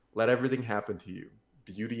Let everything happen to you.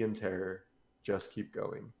 Beauty and terror. Just keep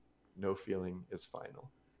going. No feeling is final.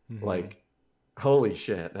 Like, holy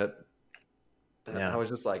shit. I was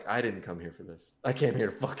just like, I didn't come here for this. I came here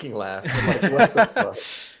to fucking laugh. I'm like, what the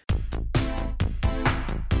fuck?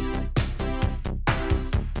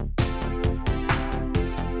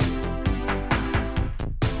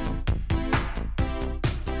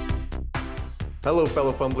 Hello,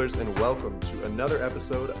 fellow fumblers, and welcome to another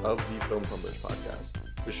episode of the Film Fumblers podcast,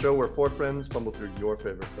 the show where four friends fumble through your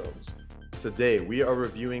favorite films. Today, we are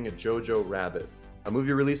reviewing Jojo Rabbit, a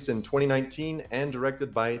movie released in 2019 and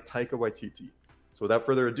directed by Taika Waititi. So without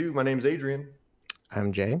further ado, my name's Adrian.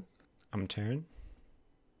 I'm Jay. I'm Taryn.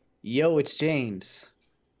 Yo, it's James.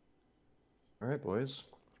 All right, boys.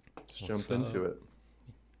 Let's jump into it.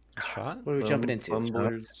 Shot? What are we jumping into?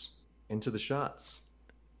 Fumblers into the shots.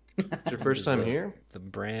 It's your first time here? The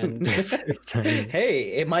brand.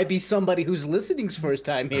 Hey, it might be somebody who's listening's first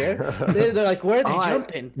time here. They're like, where are they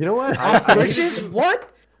jumping? You know what? What?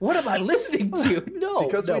 What am I listening to? No,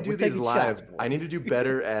 because no, we do we're these taking live, shots, I need to do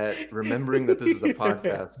better at remembering that this is a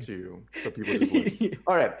podcast too, so people just listen.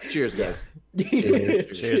 All right, cheers, guys.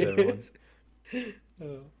 Cheers, everyone.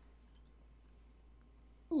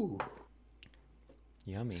 Ooh,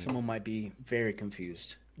 Yummy. someone might be very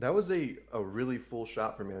confused. That was a really full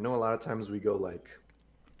shot for me. I know a lot of times we go like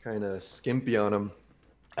kind of skimpy on them.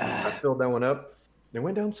 I filled that one up. It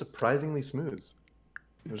went down surprisingly smooth.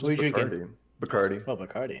 It was What are you just drinking? Bacardi. Oh,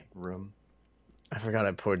 Bacardi. Rum. I forgot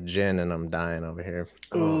I poured gin and I'm dying over here.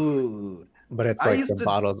 Ooh, But it's I like used the to-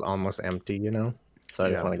 bottle's almost empty, you know? So I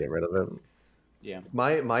Yeah. just want to get rid of it. yeah.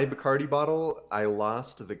 My Bacardi bottle, I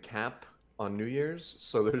lost the cap on New Year's,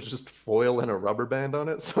 so there's just foil and a rubber band on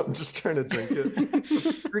it. So I'm just trying to drink it.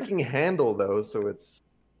 Freaking handle though, so it's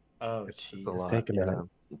Oh, it's a jeez. lot. Take a minute.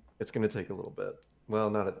 It's gonna take a little bit. Well,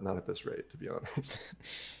 not at this rate, to be honest.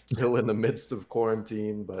 Still in the midst of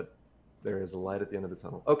quarantine, but there is a light at the end of the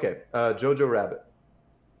tunnel. Okay, Jojo Rabbit.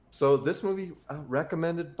 So this movie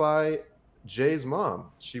recommended by Jay's mom.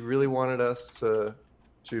 She really wanted us to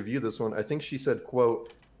review this one. I think she said,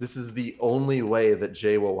 "quote This is the only way that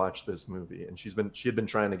Jay will watch this movie," and she had been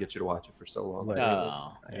trying to get you to watch it for so long. Like,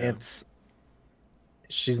 Oh, Yeah.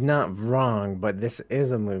 She's not wrong, but this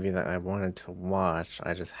is a movie that I wanted to watch.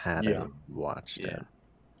 I just hadn't Yeah. watched Yeah. it.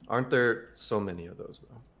 Aren't there so many of those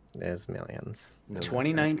though? There's millions. No,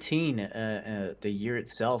 2019, the year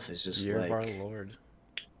itself is just Year like, of our Lord.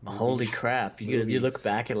 holy crap! You look Movies.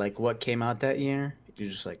 back at like what came out that year. You're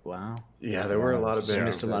just like, wow, Yeah, there were a lot of just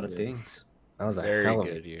bangers missed a lot that of year. things. That was a Very hell of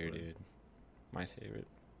a good year, dude. My favorite.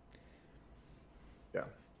 Yeah,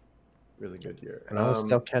 really good year. And I was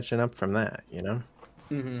still catching up from that, you know?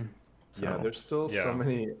 Mm-hmm. Yeah, So, there's still so Yeah.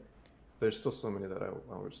 many. There's still so many that I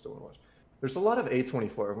would still want to watch. There's a lot of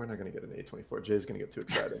A24. We're not gonna get an A24. Jay's gonna get too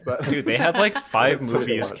excited, but Dude, they had like 5 That's what it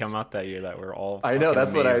movies was. come out that year that were all I know fucking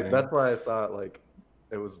that's amazing. that's why I thought like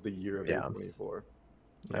it was the year of Yeah. A24.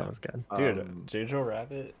 that was good. Dude, Um, Jojo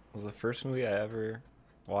Rabbit was the first movie I ever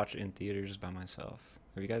watched in theaters by myself.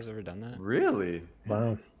 Have you guys ever done that? Really?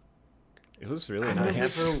 Wow. It was really I've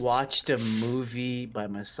nice. never watched a movie by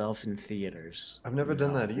myself in theaters. I've never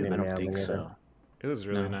done that I either. Yeah, don't think me so. It was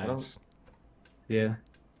really No, I don't- nice. Yeah.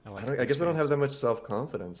 I guess I don't have that much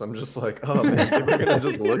self-confidence. I'm just like, oh man, people are gonna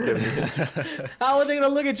just look at me. How are they gonna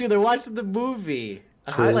look at you? They're watching the movie.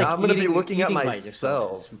 I True. feel like I'm gonna be eating- looking at eating by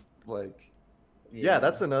myself. yourself Like, is- yeah,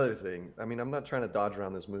 that's another thing. I mean, I'm not trying to dodge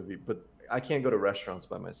around this movie, but I can't go to restaurants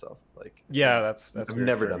by myself. Like, Yeah, that's I've weird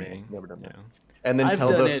never for done me. that. Never done that. Yeah. And then I've tell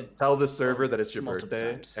done the it tell the server that it's your multiple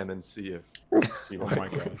birthday, times. and then see if you Oh like my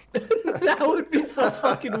it. god. that would be so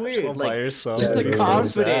fucking All weird. by Like yourself. just Yeah, the it is so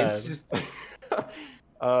confidence. sad. Just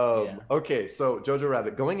Yeah. Okay, so Jojo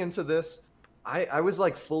Rabbit. Going into this, I was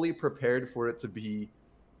like fully prepared for it to be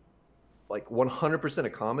like 100% a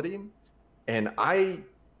comedy, and I'm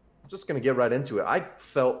just gonna get right into it. I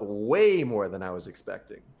felt way more than I was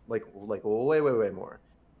expecting, like way more.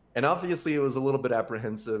 And obviously, it was a little bit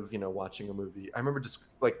apprehensive, watching a movie. I remember just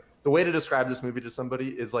like the way to describe this movie to somebody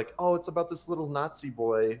is like, oh, it's about this little Nazi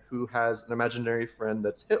boy who has an imaginary friend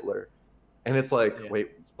that's Hitler, and it's like, Yeah.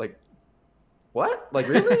 wait, like, what? Like,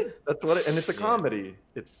 really? That's what? And it's a Yeah. comedy.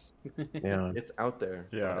 It's Yeah. it's out there.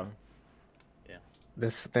 Yeah.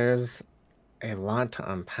 There's a lot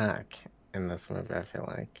to unpack in this movie, I feel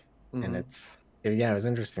like. And Mhm. it was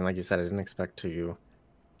interesting. Like you said, I didn't expect to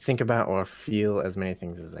think about or feel as many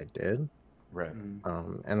things as I did. Right.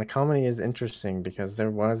 And the comedy is interesting because there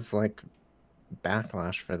was like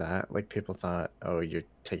backlash for that. Like people thought, oh, you're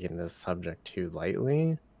taking this subject too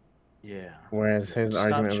lightly. yeah. Whereas his Stop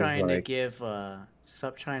argument was trying to like, give.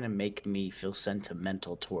 Stop trying to make me feel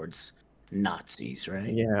sentimental towards Nazis, right?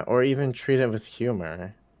 Yeah, or even treat it with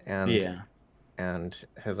humor. And Yeah. and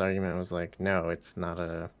his argument was like, no, that's not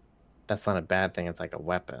a bad thing. It's like a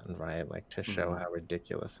weapon, right? Like to show how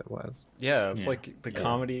ridiculous it was. Yeah, it's Yeah. like the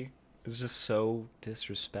comedy is just so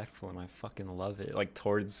disrespectful, and I fucking love it. Like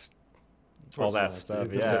towards all that Nazis, stuff.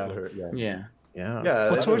 and Yeah. Hitler, yeah. Yeah. Yeah. Yeah,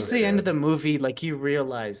 Well, that's towards the end of the fair. movie, like you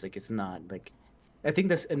realize, like it's not like, I think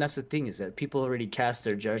that's the thing is that people already cast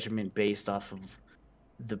their judgment based off of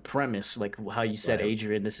the premise, like how you said, Right.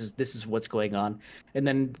 Adrian. This is what's going on, and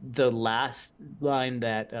then the last line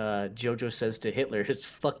that Jojo says to Hitler is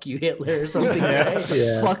 "fuck you, Hitler" or something. Right?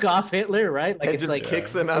 Yeah. Fuck off, Hitler. Right? Like And it's just like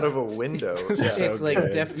kicks him out of a window. It's Yeah. it's like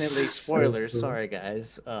good. definitely spoilers. That's cool. Sorry,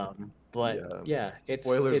 guys. But yeah, it's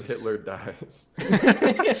spoilers. it's... Hitler dies.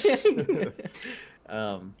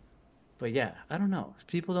 But yeah, I don't know.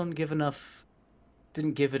 People didn't give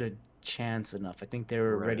it a chance enough. I think they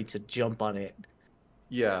were ready Right. to jump on it.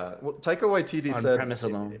 Yeah, well, Taika Waititi On said premise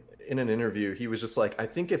alone. in an interview, he was just like, I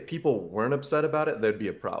think if people weren't upset about it, there'd be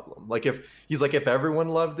a problem. Like if everyone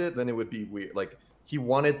loved it, then it would be weird. Like he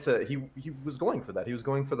wanted to, he was going for that. He was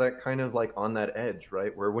going for that kind of like on that edge,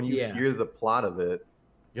 right? Where when you Yeah. hear the plot of it,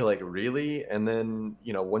 you're like, really? And then,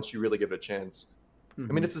 once you really give it a chance, I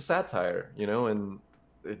mean, it's a satire, and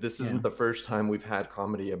this isn't Yeah. the first time we've had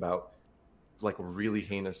comedy about like really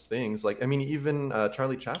heinous things. Like, I mean, even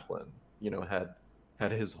Charlie Chaplin,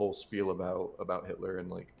 had his whole spiel about Hitler and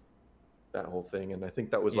like that whole thing. And I think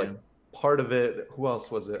that was like Yeah. part of it. Who else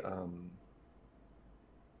was it? I'm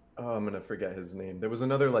gonna forget his name. There was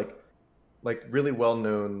another like really well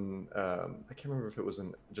known. I can't remember if it was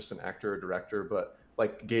just an actor or director, but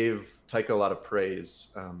like gave Taika a lot of praise.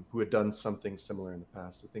 Who had done something similar in the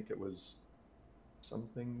past. I think it was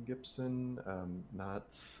something Gibson. Not.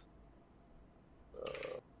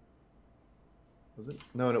 Was it?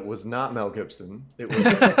 No, it was not Mel Gibson. It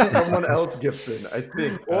was someone else Gibson, I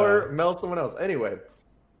think, or Mel someone else. Anyway,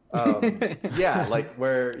 yeah, like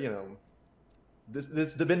where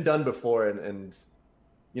this had been done before, and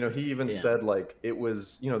he even Yeah. said like it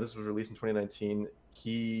was this was released in 2019.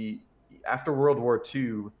 After World War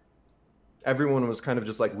II, everyone was kind of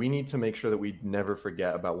just like, we need to make sure that we never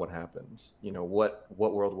forget about what happened. What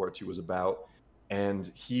World War II was about,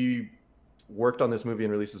 and he worked on this movie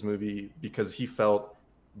and released this movie because he felt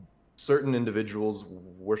certain individuals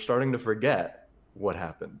were starting to forget what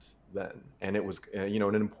happened then, and it was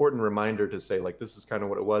an important reminder to say like this is kind of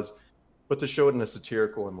what it was, but to show it in a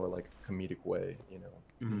satirical and more like comedic way.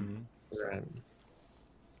 Mhm. Right.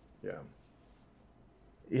 Yeah.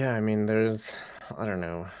 Yeah, I mean, I don't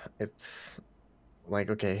know. It's like,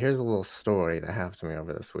 okay, here's a little story that happened to me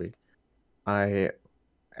over this week. I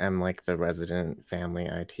am like the resident family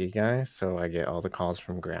IT guy, so I get all the calls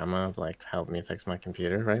from grandma of like, help me fix my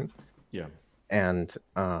computer, right? Yeah. And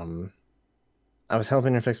I was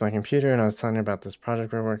helping her fix my computer, and I was telling her about this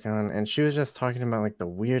project we're working on, and she was just talking about like the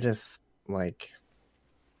weirdest like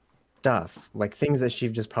stuff, like things that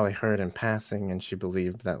she've just probably heard in passing, and she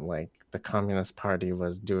believed that like the Communist Party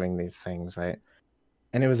was doing these things, right?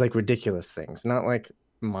 And it was like ridiculous things, not like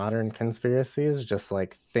modern conspiracies, just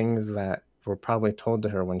like things that were probably told to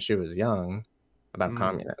her when she was young about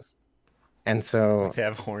communists. And so Like they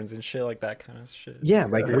have horns and shit, like that kind of shit. yeah,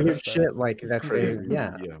 like Yeah, weird that's shit like that Crazy.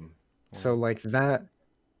 yeah. So like that,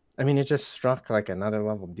 I mean, it just struck like another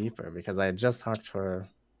level deeper because I had just talked to her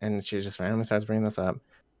and she just randomly starts bringing this up,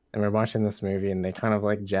 and we're watching this movie and they kind of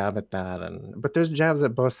like jab at that, but there's jabs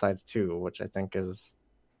at both sides too, which I think is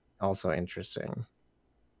also interesting.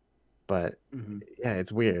 But Mhm. yeah,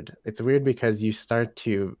 it's weird. It's weird because you start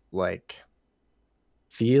to like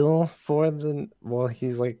feel for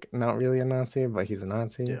he's like not really a Nazi, but he's a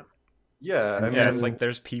Nazi. Yeah. Yeah. I mean, Yeah, it's like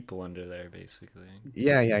there's people under there basically.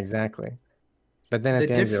 Yeah, exactly. But then at The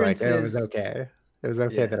the end you're like, difference oh, it was is- okay. It was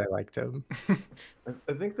okay Yeah. that I liked him.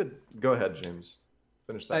 I think that. Go ahead, James.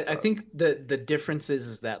 Finish that. I thought. think the difference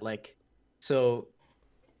is that like, so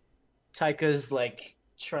Taika's like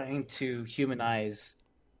trying to humanize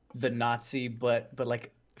the Nazi, but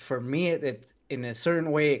like for me, it in a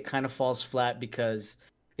certain way it kind of falls flat because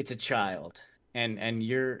it's a child, and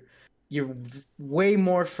you're way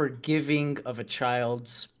more forgiving of a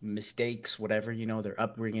child's mistakes, whatever, their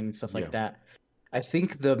upbringing and stuff like Yeah. that. I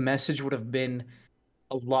think the message would have been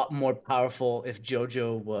a lot more powerful if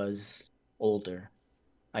Jojo was older.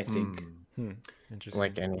 I think. Interesting.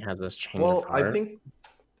 Like, and he has this change Well, of heart. I think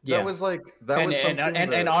Yeah. that was like that was something.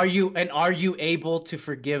 and that- are you able to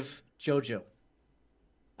forgive Jojo?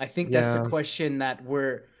 I think that's the Yeah. question that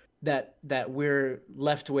we're that we're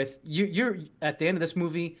left with. You're at the end of this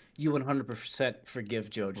movie, you 100% forgive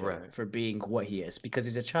Jojo Right. for being what he is because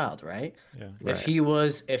he's a child, right? Yeah. Right. If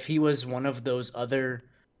he was one of those other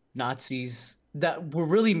Nazis that were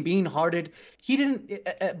really mean-hearted, he didn't.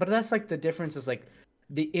 But that's like the difference is like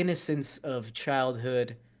the innocence of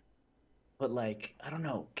childhood. But like I don't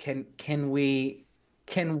know, can we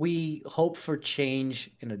hope for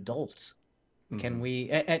change in adults? Can Mhm. we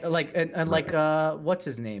and like what's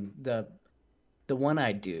his name, the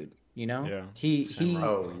one-eyed dude? You know, Yeah, he Sam he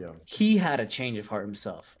Rockwell. Oh yeah. he had a change of heart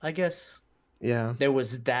himself. I guess Yeah. there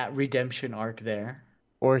was that redemption arc there.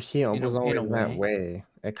 Or he In a- was in a always that way. way.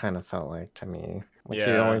 It kind of felt like to me. Like he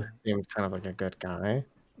Yeah. always seemed kind of like a good guy.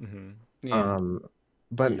 Hmm. Yeah.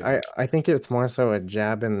 But Yeah. I think it's more so a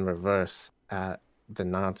jab in reverse at the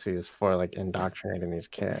Nazis for like indoctrinating these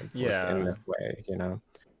kids like, in Yeah. this way, you know?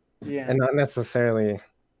 Yeah. And not necessarily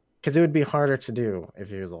because it would be harder to do if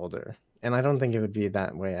he was older. And I don't think it would be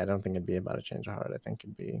that way. I don't think it'd be about a change of heart. I think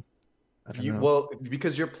it'd be, I don't know. Well,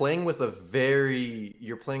 because you're playing with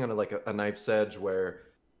you're playing on like a knife's edge where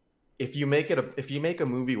if you make a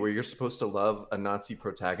movie where you're supposed to love a Nazi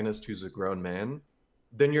protagonist who's a grown man,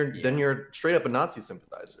 then you're straight up a Nazi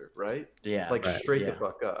sympathizer, right? Yeah. Like Right. straight the Yeah.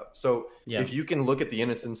 fuck up. So Yeah. if you can look at the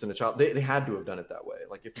innocence in a child, they had to have done it that way.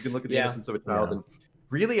 Like if you can look at the Yeah. innocence of a child, Yeah. and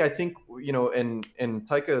really, I think and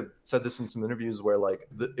Taika said this in some interviews where like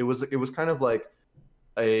it was kind of like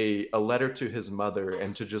a letter to his mother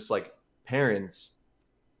and to just like parents,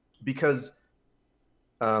 because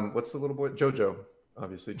what's the little boy, Jojo,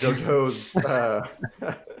 obviously Jojo's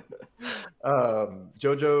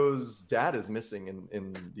Jojo's dad is missing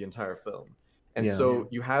in the entire film. And Yeah. so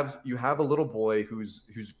you have a little boy who's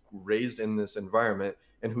raised in this environment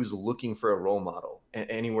and who's looking for a role model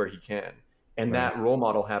anywhere he can, and Right. that role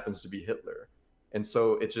model happens to be Hitler. And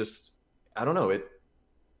so it just, I don't know, it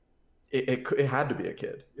had to be a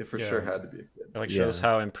kid. It for sure Yeah. had to be a kid. It like shows Yeah.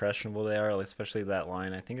 how impressionable they are, especially that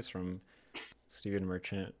line. I think it's from Stephen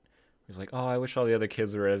Merchant. He's like, "Oh, I wish all the other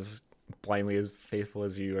kids were as blindly as faithful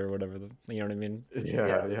as you," or whatever. You know what I mean?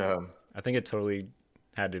 Yeah. I think it totally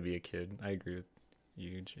had to be a kid. I agree with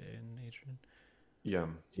you, Jay and Adrian. Yeah.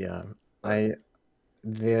 Yeah.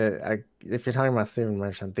 If you're talking about Stephen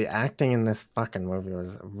Merchant, the acting in this fucking movie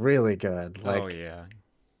was really good. Like Oh yeah,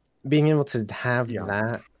 being able to have Yeah.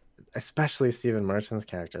 that, especially Stephen Merchant's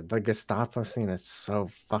character, the Gestapo scene is so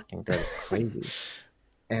fucking good. It's crazy.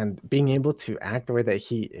 And being able to act the way that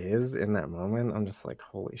he is in that moment, I'm just like,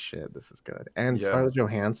 holy shit, this is good. And Yeah. Scarlett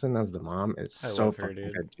Johansson as the mom is I so love her, fucking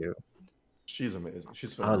dude. good too. She's amazing.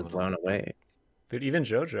 She's I was phenomenal. blown away. but even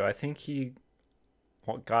JoJo, I think he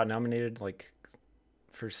got nominated like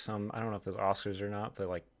for some. I don't know if it was Oscars or not, but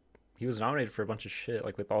like he was nominated for a bunch of shit,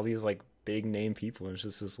 like with all these like big name people, and it's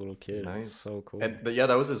just this little kid. Nice. It's so cool. But yeah,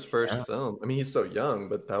 that was his first Yeah. film. I mean, he's so young,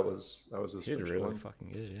 but that was his He did first really one. fucking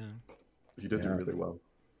good, yeah. He did do Yeah. really well.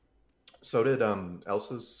 So did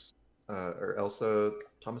Elsa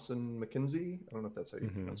Thomason McKenzie. I don't know if that's how you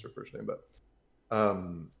Mhm. pronounce her first name, but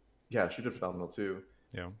yeah, she did phenomenal too.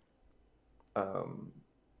 Yeah.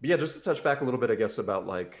 But yeah, just to touch back a little bit, I guess, about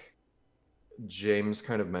like James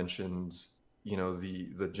kind of mentioned,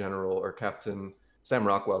 the general or Captain Sam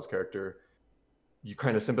Rockwell's character. You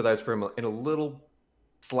kind of sympathize for him in a little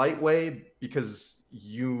slight way because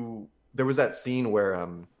there was that scene where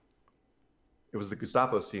it was the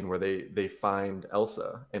Gestapo scene where they find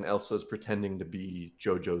Elsa, and Elsa's pretending to be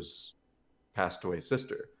Jojo's passed away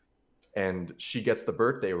sister, and she gets the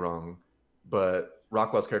birthday wrong, but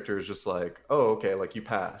Rockwell's character is just like, oh, okay, like you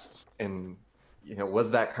passed. And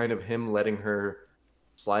was that kind of him letting her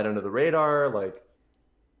slide under the radar? Like,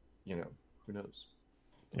 who knows?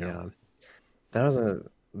 Yeah.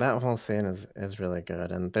 That whole scene is really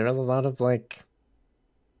good. And there was a lot of like,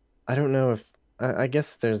 I don't know if I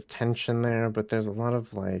guess there's tension there, but there's a lot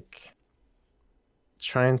of like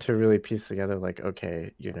trying to really piece together like,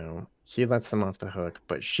 okay, he lets them off the hook,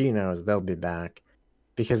 but she knows they'll be back.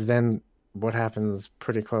 Because then what happens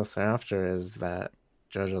pretty close thereafter is that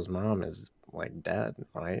Jojo's mom is like dead,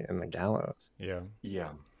 right? In the gallows. Yeah. Yeah.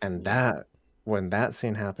 And Yeah. when that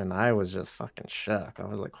scene happened, I was just fucking shook. I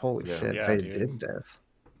was like, holy Yeah. shit, Yeah, they dude. did this.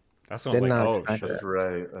 That's when I Did was not like, oh expect shit. it. That's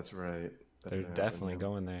right. That's right. They're That definitely happened,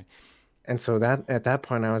 going there. And so that at that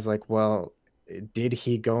point I was like, well, did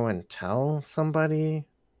he go and tell somebody?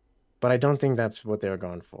 But I don't think that's what they were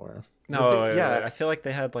going for. No, yeah. I feel like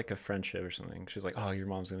they had like a friendship or something. She's like, "Oh, your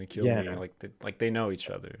mom's gonna kill Yeah. me." Like they know each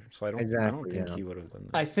other, so I don't Exactly, think yeah. he would have done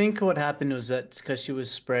that. I think what happened was that because she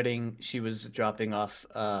was dropping off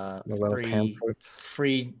The little pamphlets.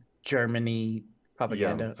 free Germany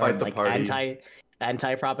propaganda, fight or the like party.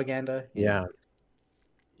 anti propaganda. Yeah.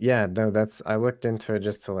 Yeah, no, that's I looked into it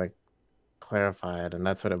just to like clarify it, and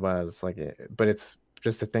that's what it was. Like, but it's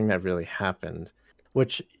just a thing that really happened,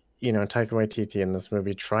 which Taika Waititi in this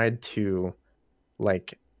movie tried to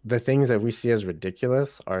like the things that we see as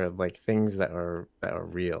ridiculous are like things that are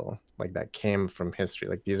real, like that came from history.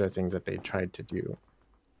 Like these are things that they tried to do.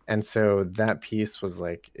 And so that piece was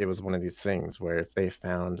like it was one of these things where if they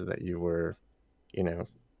found that you were, you know,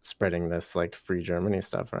 spreading this like free Germany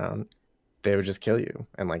stuff around, they would just kill you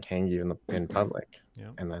and like hang you in public. Yeah.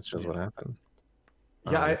 And that's just what happened.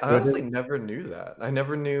 Yeah, I So it honestly is- never knew that. I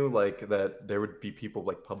never knew like that there would be people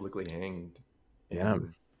like publicly hanged. Yeah.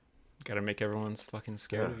 Gotta make everyone's fucking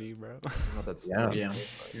scared Yeah. of you, bro. Oh, that's Yeah. Yeah.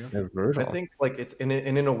 It's brutal. I think like it's in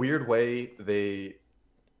a weird way they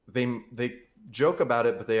joke about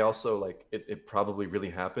it, but they also like it probably really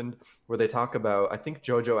happened. Where they talk about, I think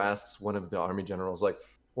Jojo asks one of the army generals like,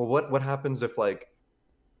 well, what happens if like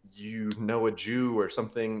you know a Jew or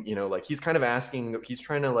something? Like he's kind of asking, he's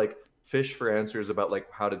trying to like fish for answers about like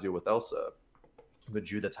how to deal with Elsa, the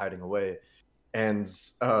Jew that's hiding away, and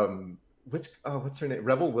what's her name?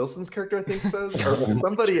 Rebel Wilson's character, I think, says, or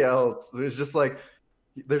somebody else. They're just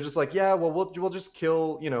like, yeah, well, we'll just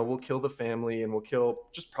kill, we'll kill the family and we'll kill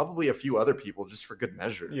just probably a few other people just for good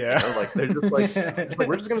measure. Yeah. Like they're just like,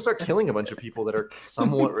 we're just gonna start killing a bunch of people that are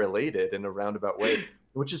somewhat related in a roundabout way,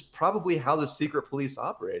 which is probably how the secret police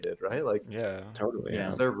operated, right? Like, Yeah. Totally. Yeah.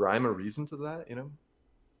 is there rhyme or reason to that?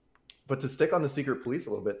 But to stick on the secret police a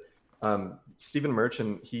little bit, Stephen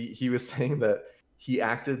Merchant, he was saying that he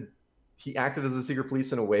acted as a secret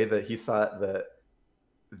police in a way that he thought that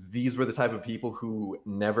these were the type of people who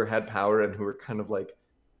never had power and who were kind of like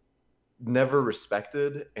never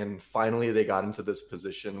respected, and finally they got into this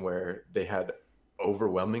position where they had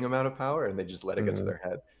overwhelming amount of power and they just let it get to their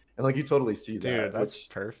head. And like you totally see that. Dude, that's which-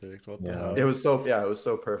 perfect. What the Yeah. hell? it was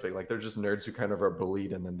so perfect. Like they're just nerds who kind of are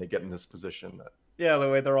bullied and then they get in this position that Yeah, the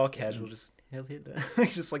way they're all casual, just hell hit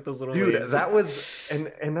that. Just like those little dude waves. that was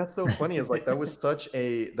and that's so funny, is like that was such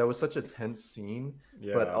a tense scene,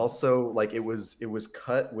 Yeah. but also like it was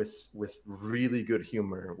cut with really good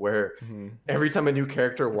humor, where Mhm. every time a new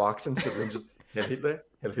character walks into the room, just hit there,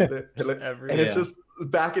 hit there, Just hit there. every- And it's Yeah. just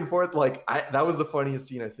back and forth. Like that was the funniest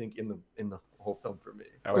scene I think in the whole film for me.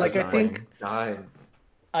 I was Like, I just, think- dying.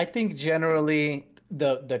 I think generally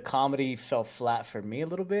the comedy fell flat for me a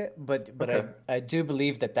little bit, but Okay. I do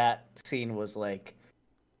believe that scene was like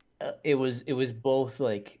it was both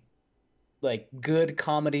like good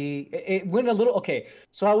comedy. It went a little okay.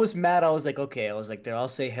 So I was mad. I was like, okay, I was like, there, I'll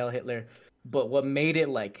say Hell Hitler, but what made it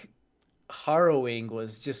like harrowing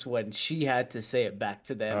was just when she had to say it back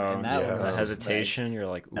to them, and that yeah. was The just, hesitation, you're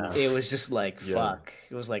like, like, oof. it was just like Yeah. fuck.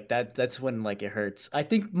 It was like that's when like it hurts. I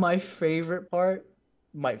think my favorite part,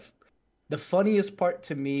 the funniest part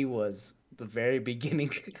to me was the very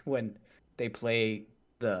beginning when they play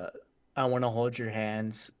the "I Want to Hold Your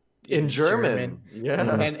Hands" In German.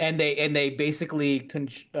 Yeah. and they basically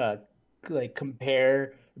like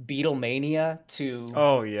compare Beatlemania to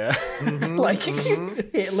Oh yeah. Mhm, like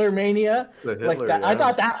mhm. Hitler Mania. The Like Hitler, that, yeah.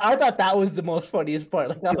 I thought that was the most funniest part.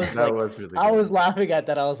 Like I was That like, was really I good. was laughing at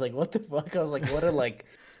that. I was like, what the fuck? I was like, what a like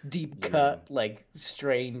deep Yeah. cut, like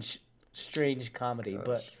strange comedy. But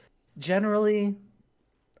Gosh. generally,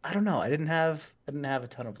 I don't know. I didn't have a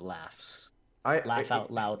ton of laughs, laugh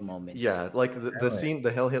out loud moments. Yeah, like the Really? scene,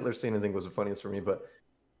 the Hell Hitler scene, I think was the funniest for me. But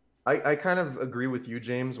I kind of agree with you,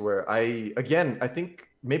 James, where I think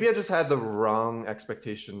maybe I just had the wrong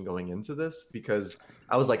expectation going into this, because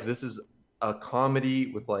I was like, this is a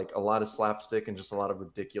comedy with like a lot of slapstick and just a lot of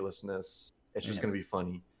ridiculousness. It's just Yeah. going to be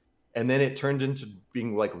funny. And then it turned into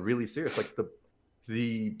being like really serious. Like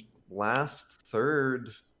the last third,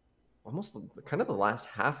 almost kind of the last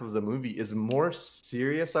half of the movie is more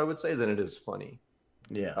serious, I would say, than it is funny.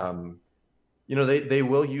 Yeah. They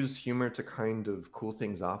will use humor to kind of cool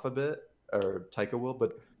things off a bit, or Taika will,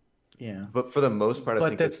 but Yeah. for the most part, I But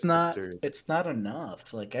think that's it's not serious. it's not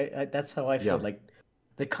enough. Like I that's how I feel. Yeah. Like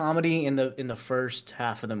the comedy in the first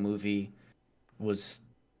half of the movie was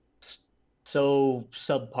so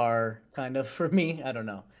subpar kind of for me. I don't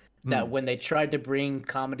know. That when they tried to bring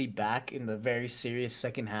comedy back in the very serious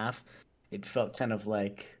second half, it felt kind of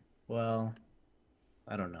like, well,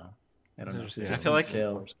 I don't know. I don't know. Interesting. It I just feel didn't like-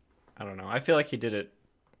 feel- I don't know. I feel like he did it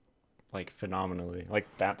like phenomenally. Like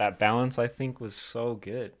that balance, I think, was so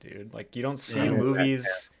good, dude. Like you don't see Yeah.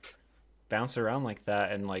 movies bounce around like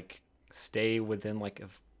that and like stay within like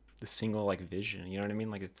the single like vision. You know what I mean?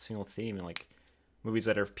 Like a single theme, and like movies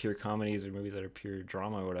that are pure comedies or movies that are pure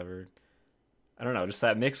drama or whatever. I don't know. Just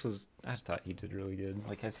that mix was. I just thought he did really good.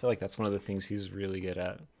 Like I feel like that's one of the things he's really good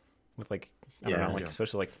at. With like I don't Yeah. know, like Yeah.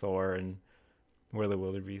 especially like Thor and Where the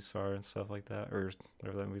Wildebeests Are and stuff like that, or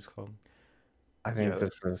whatever that movie's called. I think Yeah.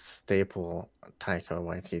 this is staple Taika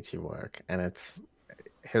Waititi work, and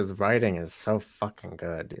his writing is so fucking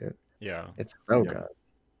good, dude. Yeah. It's so Yeah. good.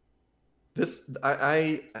 This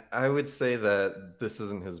I would say that this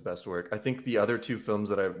isn't his best work. I think the other two films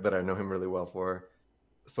that I know him really well for,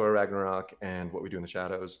 Thor Ragnarok and What We Do in the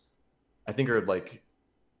Shadows, I think are like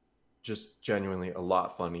just genuinely a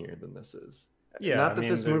lot funnier than this is. Yeah. Not I that mean,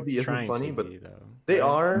 this they're movie isn't trying funny, to but be, though, they right?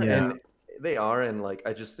 are, Yeah. and like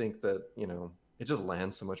I just think that, you know, it just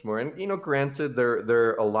lands so much more. And you know, granted,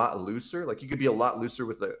 they're a lot looser. Like you could be a lot looser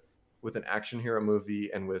with an action hero movie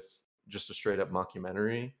and with just a straight up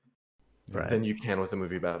mockumentary Right. than you can with a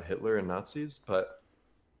movie about Hitler and Nazis. But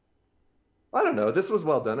I don't know. This was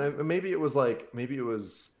well done. Maybe it was.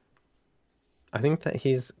 I think that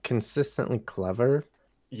he's consistently clever,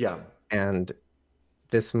 Yeah, and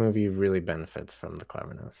this movie really benefits from the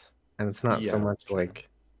cleverness. And it's not so Yeah, much sure. like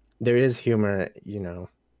there is humor, you know,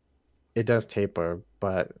 it does taper,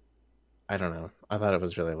 but I don't know. I thought it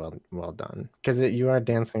was really well done because you are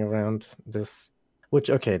dancing around this, which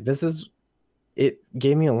okay, it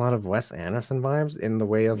gave me a lot of Wes Anderson vibes in the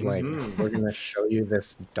way of like Mhm. we're gonna show you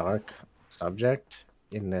this dark subject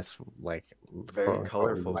in this like Very quote-unquote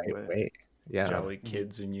colorful light way. way. Yeah. Jolly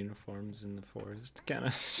kids in uniforms in the forest, kind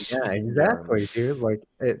of. Yeah, exactly, dude. Like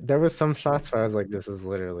there was some shots where I was like, this is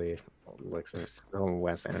literally like so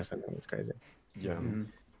Wes Anderson thing. It's crazy. Yeah, Mhm.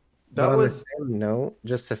 But that on was. the same note,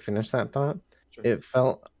 just to finish that thought, Sure. it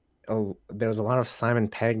felt there was a lot of Simon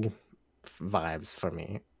Pegg vibes for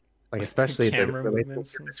me, like Like especially the camera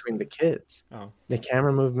movements relationship and between the kids, Oh, the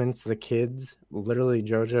camera movements, the kids, literally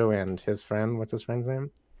Jojo and his friend. What's his friend's name?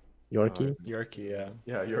 Yorkie. Yorkie, yeah.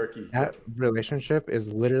 Yeah, Yorkie. That relationship is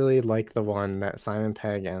literally like the one that Simon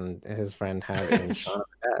Pegg and his friend had in Shaun of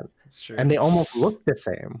the Dead, It's true. and they almost looked the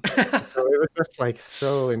same. So it was just like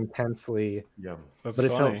so intensely, Yeah, That's but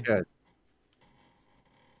it funny. felt good.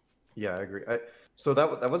 yeah, I agree. So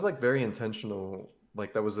that was like very intentional.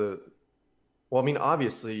 Like that was a. Well, I mean,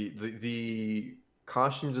 obviously the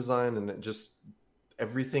costume design and just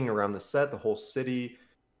everything around the set, the whole city,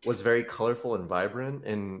 was very colorful and vibrant.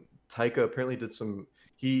 And Taika apparently did some.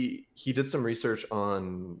 He did some research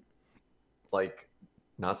on like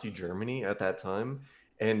Nazi Germany at that time,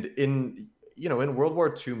 and in World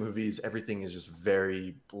War II movies, everything is just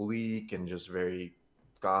very bleak and just very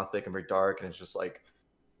gothic and very dark, and it's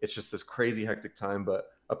just this crazy hectic time.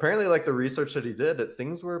 But apparently, like the research that he did, that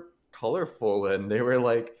things were colorful and they were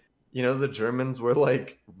like, the Germans were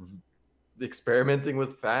like experimenting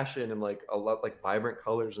with fashion and like a lot like vibrant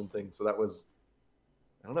colors and things. So that was,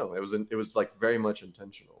 I don't know, it was like very much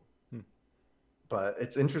intentional. But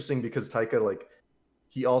it's interesting because Taika, like,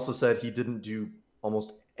 he also said he didn't do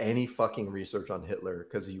almost any fucking research on Hitler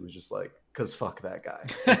because he was just like, because fuck that guy.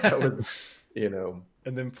 That was,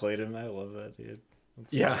 And then played him. I love that, dude.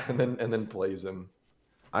 That's yeah, and then plays him.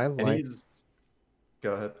 I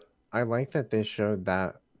Go ahead. I like that they showed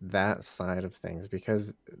that side of things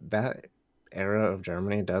because that era of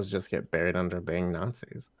Germany does just get buried under being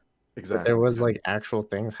Nazis. Exactly. But there was like actual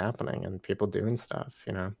things happening and people doing stuff,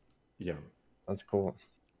 Yeah. That's cool.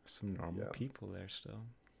 some normal Yeah. people there still.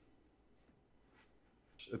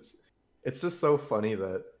 It's just so funny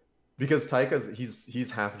that because Taika's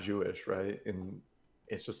he's half Jewish, right? And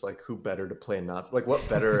it's just like, who better to play Nazi? Like, what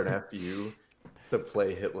better an FU to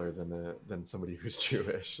play Hitler than somebody who's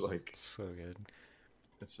Jewish? Like, So good.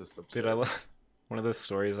 it's just absurd. Dude, I love one of the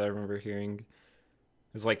stories I remember hearing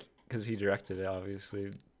is like, because he directed it,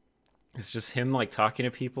 obviously. It's just him like talking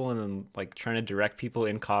to people and then like trying to direct people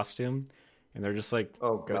in costume, and they're just like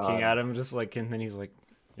Oh god. looking at him, just like, and then he's like,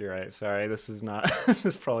 "You're right, sorry, this is not. This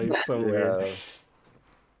is probably so weird." Yeah.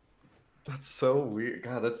 That's so weird.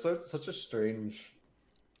 God, that's such a strange.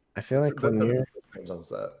 I feel like strange on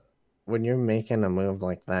set. when you're making a move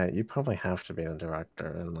like that, you probably have to be the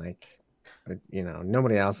director and like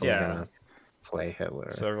nobody else is Yeah. gonna play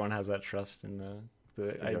Hitler. So everyone has that trust in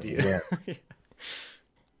the idea. Yeah.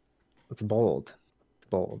 It's bold. It's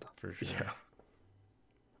bold. For sure. Yeah.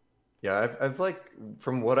 Yeah, I've like,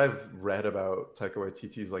 from what I've read about Taika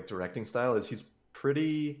Waititi's like directing style, is he's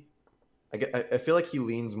pretty. I feel like he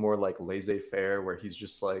leans more like laissez-faire, where he's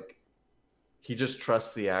just like, he just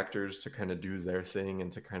trusts the actors to kind of do their thing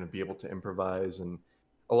and to kind of be able to improvise. And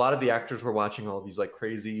a lot of the actors were watching all of these like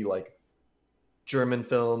crazy like German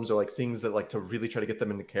films or like things that like to really try to get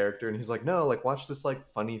them into character. And he's like, no, like watch this like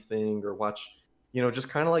funny thing, or watch, just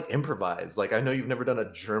kind of like improvise. Like, I know you've never done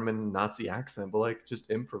a German Nazi accent, but like just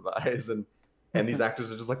improvise. And these actors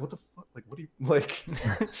are just like, what the fuck? Like, what do you like?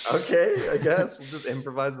 Okay, I guess we'll just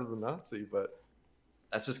improvise as a Nazi. But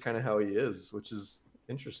that's just kind of how he is, which is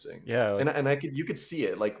interesting. Yeah, like, And you could see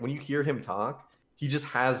it, like when you hear him talk, he just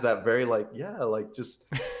has that very like, yeah, like just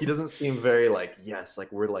he doesn't seem very like, yes, like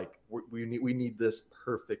we need this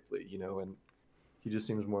perfectly, you know, and he just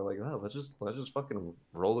seems more like, oh, let's just fucking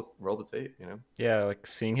roll the tape, you know. yeah, like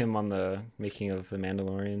seeing him on the making of the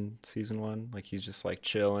Mandalorian season 1, like he's just like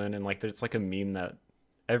chilling, and like there's like a meme that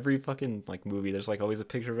every fucking like movie there's like always a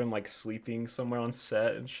picture of him like sleeping somewhere on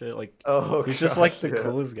set and shit. Like Oh, he's just like gosh, the yeah.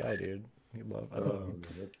 coolest guy, dude. I love Oh, him. man,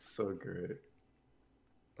 that's so great.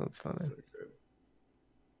 That's funny. So good.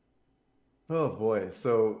 Oh boy.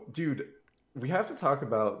 So, dude, we have to talk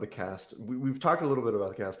about the cast. We've talked a little bit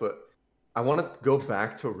about the cast, but I want to go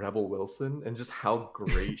back to Rebel Wilson and just how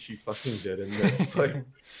great she fucking did in this. Like,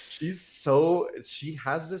 she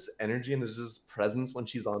has this energy and there's this presence when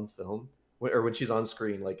she's on film or when she's on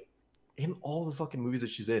screen. Like, in all the fucking movies that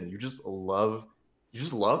she's in, you just love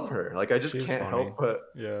her. Like, I just She's can't funny. help but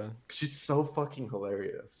Yeah. she's so fucking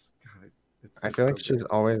hilarious. God, I feel so like she's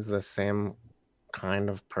good. always the same kind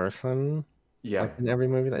of person, Yeah, like in every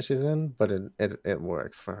movie that she's in, but it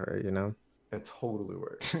works for her, you know? it totally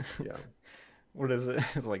works. Yeah. What is it?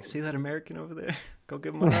 It's like, see that American over there? Go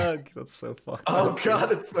give him a hug. That's so fucked Oh up, dude.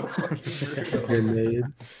 god, it's so fucking real. Grenade.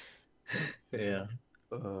 Yeah.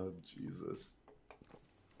 Oh Jesus.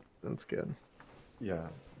 That's good. Yeah.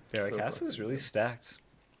 Yeah, the So cast is fucking really good. stacked.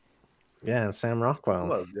 Yeah, Sam It Rockwell.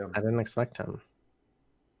 was, yeah. I didn't expect him.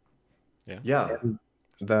 Yeah. And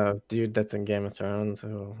the dude that's in Game of Thrones,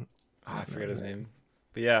 who Oh, I forget his name.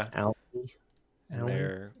 But yeah, Alan.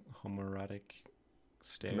 their homoerotic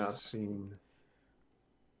stares Not seen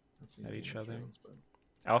at each Game of other. Thrones,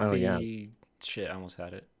 but- Alfie, Oh, yeah. shit, I almost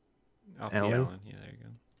had it. Alfie Allen? Allen. Yeah, there you go.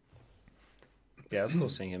 Yeah, it's cool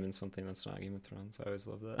seeing him in something that's not Game of Thrones. I always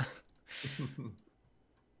love that.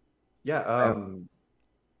 Yeah,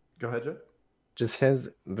 go ahead, Joe. Just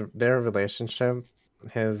their relationship,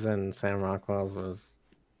 his and Sam Rockwell's was,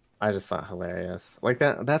 I just thought hilarious. Like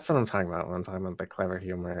that's what I'm talking about when I'm talking about the clever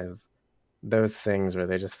humor, is those things where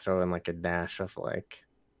they just throw in like a dash of like,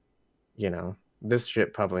 you know, this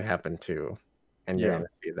shit probably happened too, and you're Yeah. gonna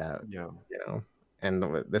see that, Yeah. you know. And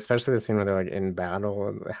especially the scene where they're like in battle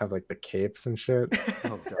and they have like the capes and shit.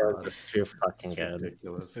 Oh It god. was just too fucking It's good.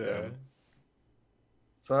 ridiculous. Yeah.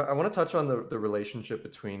 So I want to touch on the relationship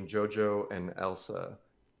between Jojo and Elsa.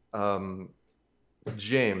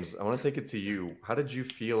 James, I want to take it to you. How did you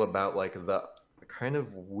feel about like the kind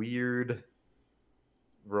of weird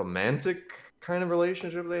romantic kind of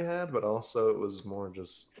relationship they had, but also it was more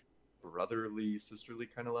just brotherly, sisterly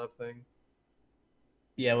kind of love thing?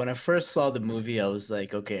 Yeah, when I first saw the movie, I was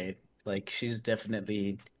like, okay, like she's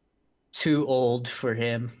definitely too old for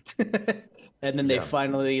him. And then they Yeah.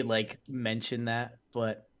 finally like mentioned that,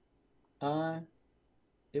 but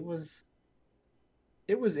it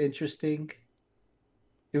was interesting.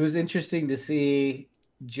 It was interesting to see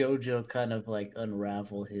Jojo kind of like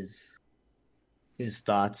unravel his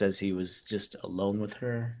thoughts as he was just alone with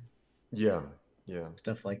her, Yeah. Yeah.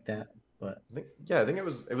 stuff like that. But I think it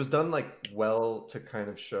was done like well to kind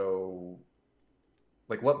of show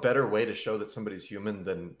like what better way to show that somebody's human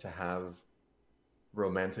than to have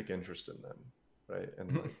romantic interest in them, right?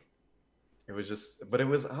 And like it was just, but it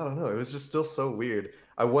was, I don't know, it was just still so weird.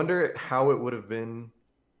 I wonder how it would have been.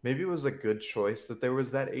 Maybe it was a good choice that there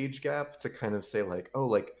was that age gap to kind of say like, oh,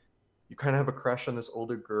 like you kind of have a crush on this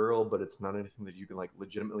older girl, but it's not anything that you can like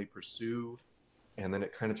legitimately pursue. And then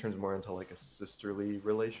it kind of turns more into like a sisterly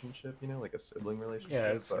relationship, you know, like a sibling relationship. Yeah,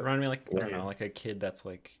 it's but- reminding me like, I don't Yeah. know, like a kid that's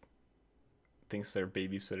like thinks their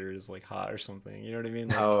babysitter is like hot or something. You know what I mean?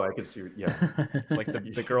 Like, Oh, I could see. Yeah, like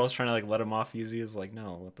the girl's trying to like let him off easy is like,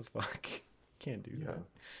 no, what the fuck? Can't do yeah. that.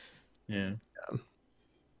 yeah.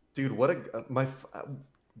 Dude, what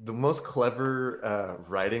the most clever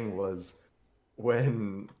writing was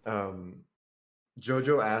when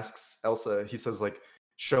Jojo asks Elsa. He says like,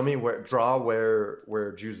 "Show me where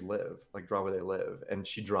Jews live. Like draw where they live." And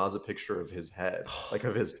she draws a picture of his head, like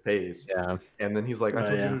of his face. Yeah. And then he's like, "I Oh,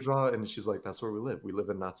 told you yeah. to draw," and she's like, "That's where we live. We live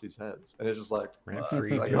in Nazis' heads." And it's just like Rent fuck,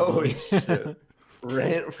 free. like baby. holy shit,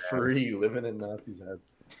 rent free, living in Nazis' heads.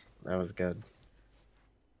 That was good.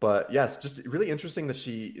 But yes, just really interesting that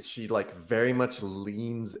she like very much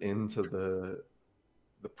leans into the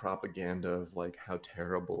propaganda of like how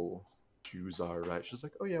terrible Jews are, right? She's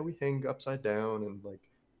like, oh yeah, we hang upside down and like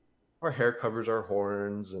our hair covers our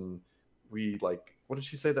horns and we like, what did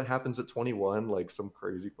she say that happens at 21? Like some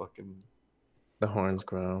crazy fucking. The horns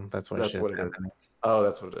grow. That's why That's shit's what it is. happening. Oh,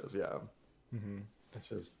 that's what it is. Yeah, Mhm. it's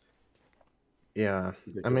just. Yeah.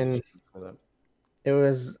 ridiculous I mean, that she would say that.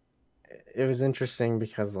 it was interesting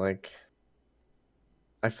because like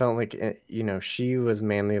I felt like you know, she was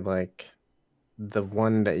mainly like the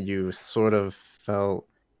one that you sort of felt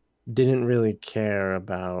didn't really care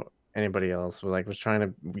about anybody else. Like was trying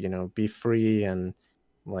to, you know, be free and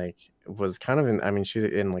like was kind of in. I mean, she's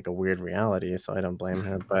in like a weird reality, so I don't blame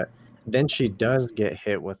her. But then she does get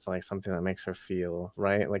hit with like something that makes her feel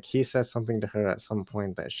right. Like he says something to her at some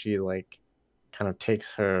point that she like kind of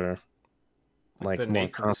takes her Like the like more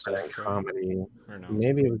Nathan confident stuff, right? comedy. Or no?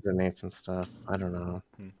 Maybe it was the Nathan stuff. I don't know.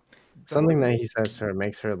 That Something was that he says to her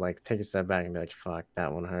makes her like take a step back and be like, fuck,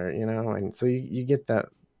 that one hurt, you know? And so you get that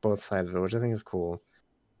both sides of it, which I think is cool.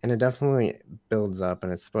 And it definitely builds up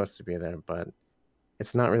and it's supposed to be there, but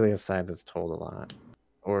it's not really a side that's told a lot.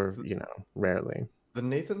 Or, you know, rarely. the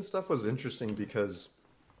Nathan stuff was interesting because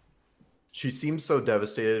she seemed so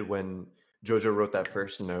devastated when Jojo wrote that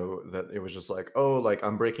first note that it was just like, oh, like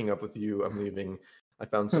I'm breaking up with you, I'm leaving, I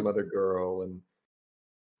found some other girl,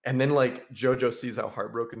 and then like Jojo sees how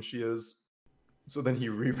heartbroken she is, so then he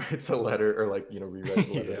rewrites a letter, or like, you know, rewrites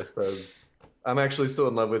a letter Yeah. that says, I'm actually still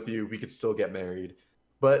in love with you, we could still get married.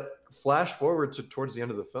 But flash forward to towards the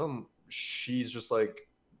end of the film, she's just like,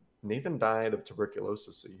 Nathan died of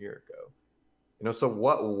tuberculosis a year ago. You know, so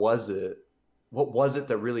what was it? What was it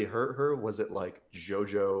that really hurt her? Was it like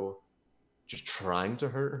Jojo just trying to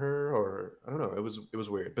hurt her, or I don't know? It was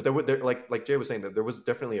weird. But there like Jay was saying, that there was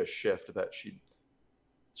definitely a shift that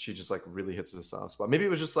she just like really hits the soft spot. Maybe it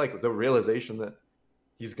was just like the realization that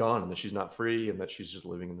he's gone and that she's not free and that she's just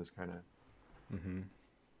living in this kind of Mm-hmm.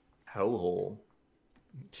 hellhole.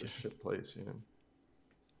 It's a shit place, you know.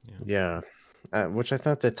 Yeah. Which I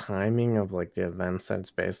thought the timing of like the events that it's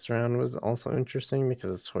based around was also interesting because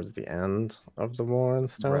it's towards the end of the war and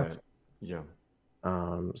stuff. Right. Yeah.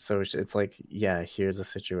 So it's like, yeah, here's a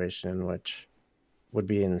situation in which would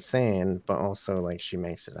be insane, but also like she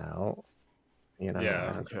makes it out. You know, I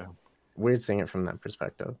Yeah. don't know. Yeah. Weird seeing it from that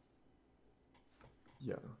perspective.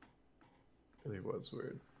 Yeah. It really was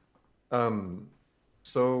weird.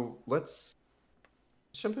 So let's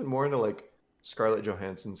jump in more into like Scarlett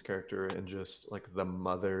Johansson's character and just like the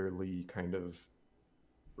motherly kind of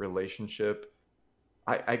relationship.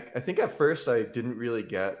 I think at first I didn't really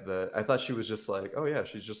get that. I thought she was just like, oh yeah,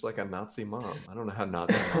 she's just like a Nazi mom. I don't know how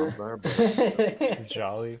Nazi moms are, but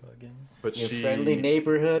Jolly fucking. Your she friendly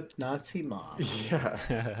neighborhood Nazi mom.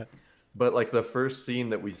 yeah. But like the first scene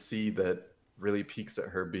that we see that really peaks at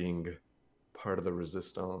her being part of the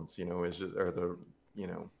resistance, you know, is just, or the, you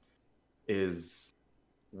know, is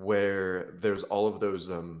where there's all of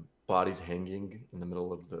those bodies hanging in the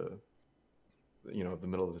middle of the, you know, the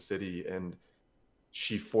middle of the city, and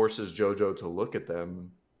she forces Jojo to look at them,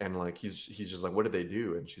 and like he's just like, what did they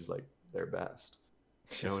do? And she's like, their best.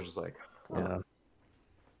 You know, it's just like, Yeah.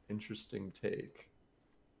 interesting take.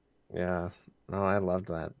 Yeah. No, I loved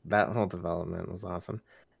that. That whole development was awesome.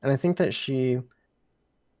 And I think that she,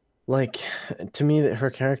 like, to me, that her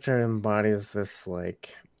character embodies this,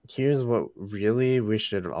 like, here's what really we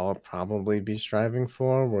should all probably be striving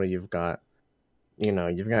for, where you've got, you know,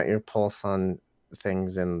 you've got your pulse on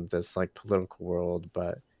things in this, like, political world,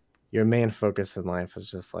 but your main focus in life is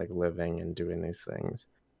just, like, living and doing these things.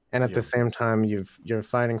 And at the Yeah. same time, you're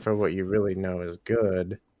fighting for what you really know is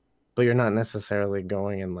good, but you're not necessarily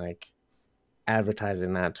going and, like,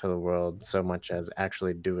 advertising that to the world so much as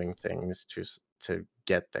actually doing things to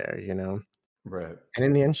get there, you know? Right. And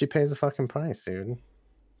in the end, she pays a fucking price, dude,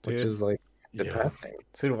 which Dude. is like Yeah. depressing.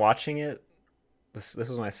 Dude, watching it, this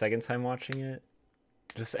was my second time watching it.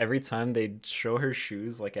 Just every time they show her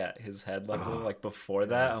shoes like at his head level, Oh, like before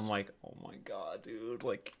that, gosh. I'm like, oh my god, dude,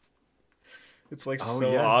 like it's like Oh, so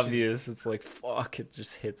yeah, she's- obvious. It's like fuck, it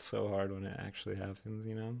just hits so hard when it actually happens,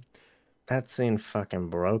 you know? That scene fucking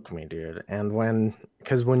broke me, dude. And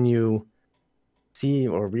because when you see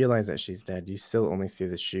or realize that she's dead, you still only see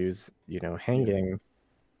the shoes, you know, hanging.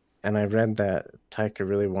 And I read that Taika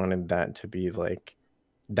really wanted that to be like,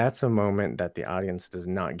 that's a moment that the audience does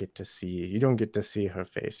not get to see. You don't get to see her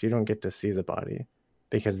face. You don't get to see the body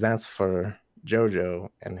because that's for Jojo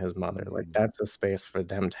and his mother. Like, that's a space for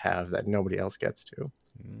them to have that nobody else gets to,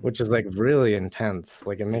 which is like really intense.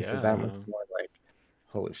 Like, it makes it that much Yeah. more like,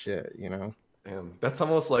 holy shit, you know? Damn. That's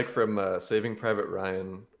almost like from Saving Private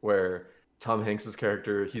Ryan, where Tom Hanks's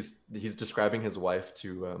character, he's describing his wife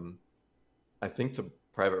to I think to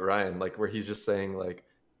Private Ryan, like where he's just saying like,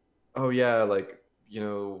 oh yeah, like, you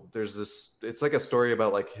know, there's this, it's like a story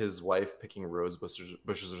about like his wife picking rose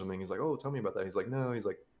bushes or something. He's like, oh, tell me about that. He's like, no, he's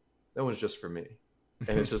like, that one's just for me.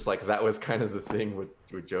 And it's just like, that was kind of the thing with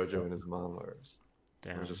Jojo and his mom, or it was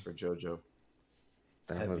Damn. just for Jojo.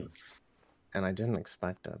 That Heavy. was, and I didn't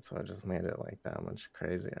expect it, so it just made it like that much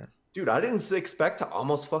crazier. Dude, I didn't expect to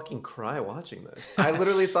almost fucking cry watching this. I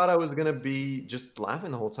literally thought I was gonna be just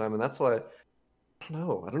laughing the whole time, and that's why I don't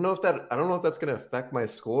know. I don't know if that's gonna affect my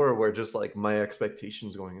score, where just like my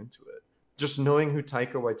expectations going into it. Just knowing who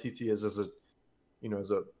Taika Waititi is as a,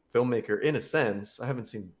 as a filmmaker, in a sense, I haven't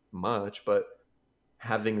seen much, but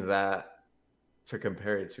having that to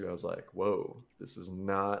compare it to, I was like, whoa, this is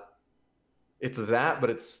not. It's that, but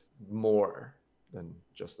it's more than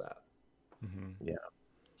just that. Mm-hmm.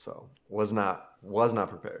 So was not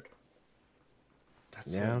prepared.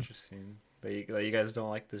 That's so Yeah. interesting. That you guys don't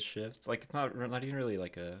like this shift. It's like it's not even really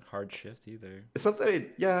like a hard shift either. It's not that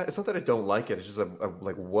it's not that I don't like it. It's just I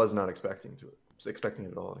like was not expecting to it. Just expecting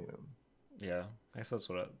it at all. Yeah, I guess that's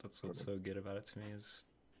what's so good about it to me is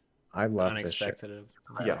I the love this shit. unexpected.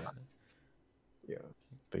 Yeah. Yeah,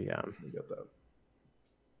 But yeah, I get that.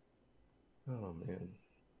 Oh man.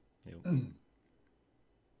 Yep.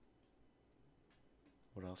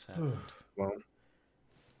 What else happened? well,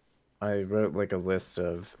 I wrote like a list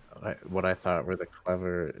of what I thought were the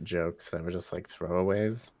clever jokes that were just like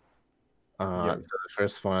throwaways. Yeah. So the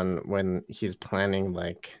first one, when he's planning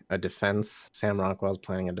like a defense, Sam Rockwell's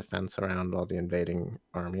planning a defense around all the invading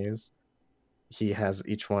armies. He has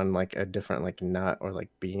each one like a different like nut or like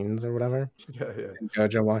beans or whatever. Yeah, yeah. And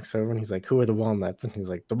Jojo walks over and he's like, "Who are the walnuts?" And he's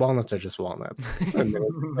like, "The walnuts are just walnuts." And then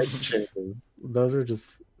it, like, changes. Those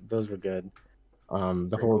were good. The whole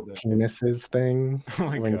Sprinkled that penises thing, Oh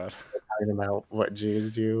my when god. talking about what Jews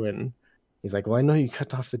do, and he's like, "Well, I know you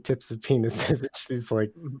cut off the tips of penises." And she's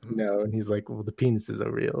like, "No," and he's like, "Well, the penises are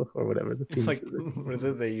real, or whatever. The It's like, penises are what is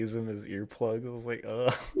it? They use them as earplugs. I was like,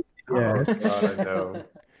 ugh. yeah." Oh god, I know.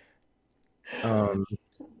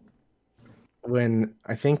 When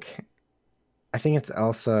I think it's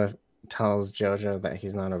Elsa tells Jojo that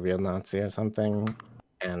he's not a real Nazi or something,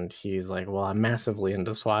 and he's like, "Well, I'm massively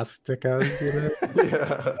into swastikas,"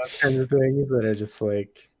 Yeah. kind of things that are just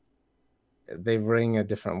like they ring a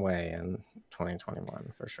different way in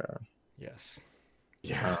 2021 for sure. Yes.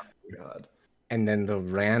 Yeah. God. And then the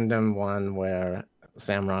random one where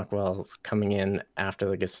Sam Rockwell's coming in after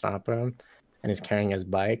the Gestapo and he's carrying his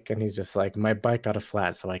bike and he's just like, "My bike got a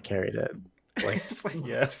flat, so I carried it." Like, It's like,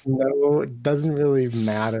 yes. no, it doesn't really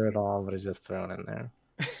matter at all, but it's just thrown in there.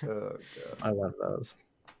 Oh god. I love those.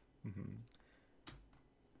 Mhm.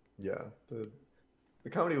 Yeah. The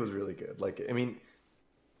comedy was really good. Like, I mean,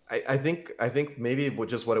 I think maybe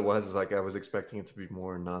just what it was is like I was expecting it to be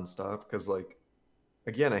more nonstop because like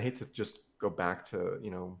again, I hate to just go back to,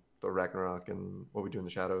 the Ragnarok and What We Do in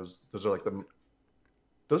the Shadows. Those are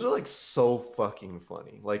like so fucking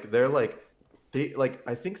funny. Like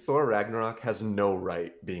I think Thor Ragnarok has no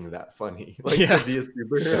right being that funny. Like Yeah. to be a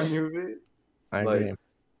superhero movie. I Like, agree.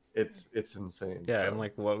 It's insane. Yeah, so, and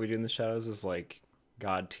like What We Do in the Shadows is like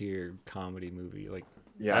god tier comedy movie. Like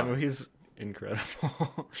yeah. that movie's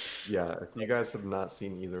incredible. Yeah, if you guys have not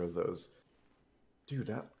seen either of those,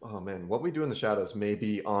 dude, oh man, What We Do in the Shadows may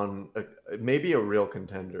be maybe a real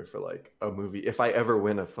contender for like a movie. If I ever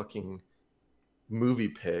win a fucking movie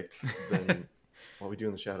pick, then What We Do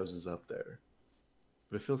in the Shadows is up there.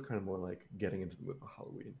 But it feels kind of more like getting into the mood of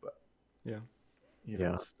Halloween. But Yeah. even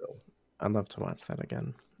Yeah. still, I'd love to watch that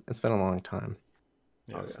again. It's been a long time.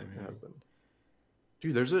 Yeah, oh yeah, same it here. has been.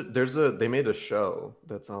 Dude, they made a show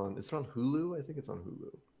that's on. It's on Hulu. I think it's on Hulu.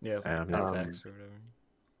 Yeah, it's I like have not Netflix or whatever.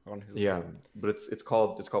 On Hulu. Yeah, but it's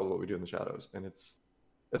called What We Do in the Shadows, and it's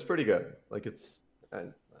pretty good. Like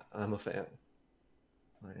I'm a fan.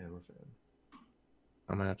 I am a fan.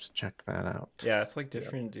 I'm gonna have to check that out. Yeah, it's like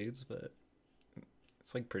different dudes, but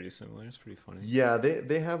it's like pretty similar. It's pretty funny. Yeah,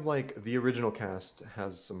 they have like the original cast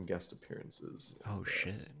has some guest appearances. Oh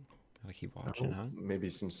shit. I keep watching, huh? Maybe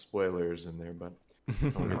some spoilers in there, but I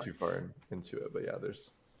don't get too far into it. But yeah,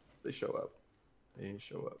 they show up. They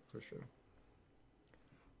show up for sure.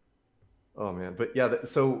 Oh man, but yeah,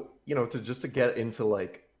 so to get into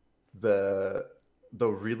like the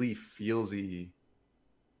really feelsy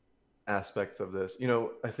aspects of this,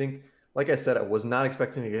 I think, like I said, I was not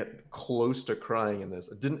expecting to get close to crying in this.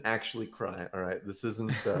 I didn't actually cry. All right, this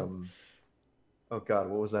isn't. Oh God,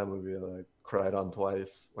 what was that movie that I cried on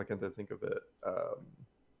twice? Why can't I think of it?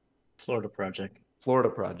 Florida Project. Florida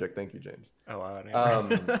Project. Thank you, James. Oh wow. I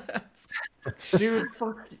didn't know. Dude,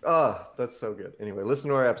 fuck. That's so good. Anyway, listen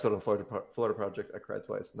to our episode on Florida Project. I cried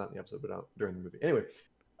twice, not in the episode, but during the movie. Anyway,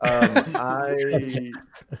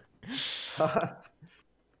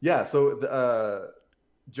 yeah. So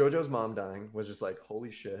JoJo's mom dying was just like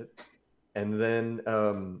holy shit, and then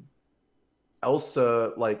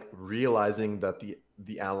Elsa like realizing that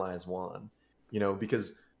the Allies won,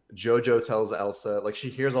 because JoJo tells Elsa, like, she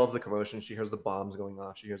hears all of the commotion, she hears the bombs going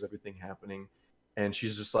off, she hears everything happening, and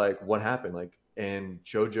she's just like, "What happened?" Like, and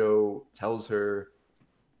Jojo tells her,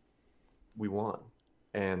 "We won,"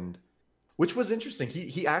 and which was interesting.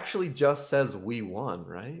 He actually just says, "We won,"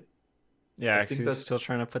 right? Yeah, I 'cause think he's that's still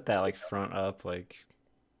trying to put that like front up, like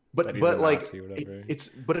that but he's a like Nazi or whatever.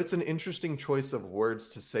 it's an interesting choice of words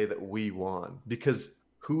to say that we won, because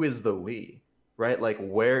who is the we, right? Like,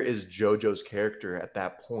 where is Jojo's character at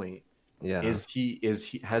that point? Yeah. Has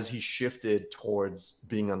he shifted towards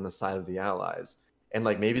being on the side of the Allies? And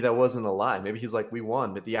like, maybe that wasn't a lie. Maybe he's like, we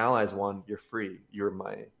won, but the Allies won. You're free. You're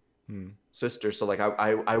my sister. So like,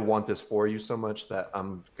 I want this for you so much that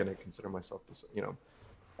I'm gonna consider myself this. I don't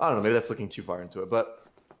know. Maybe that's looking too far into it. But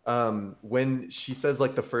when she says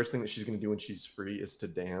like the first thing that she's gonna do when she's free is to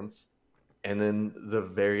dance, and then the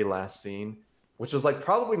very last scene, which is like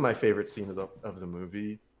probably my favorite scene of the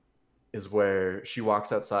movie, is where she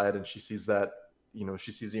walks outside and she sees that,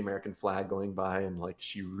 she sees the American flag going by, and like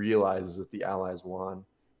she realizes that the Allies won.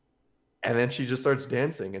 And then she just starts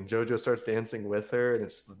dancing, and Jojo starts dancing with her, and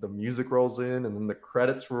it's the music rolls in, and then the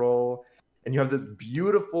credits roll, and you have this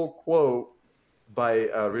beautiful quote by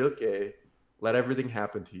Rilke: "Let everything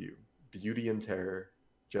happen to you, beauty and terror,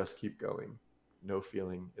 just keep going. No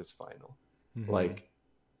feeling is final." Like,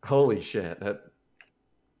 holy shit!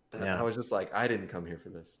 Yeah. I was just like, I didn't come here for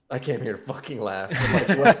this. I came here to fucking laugh. I'm like,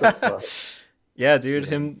 what the fuck? Yeah, dude,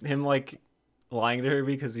 him like lying to her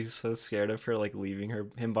because he's so scared of her like leaving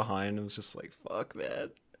him behind. It was just like, fuck, man.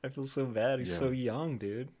 I feel so bad. He's so young,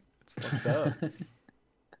 dude. It's fucked up.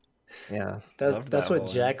 Yeah. That's what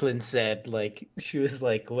Jacqueline said. Like, she was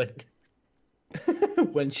like, what?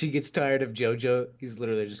 When she gets tired of Jojo, he's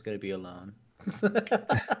literally just gonna be alone.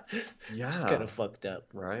 Yeah. Just kind of fucked up.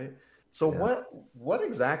 Right? So what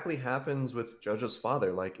exactly happens with Jojo's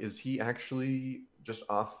father? Like, is he actually just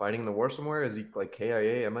off fighting the war somewhere? Is he like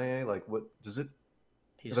KIA, MIA? Like, what does it?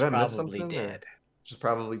 He's did I miss probably something, or dead. just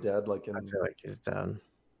probably dead. Like, I feel like he's dead.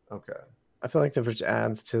 Okay. I feel like that which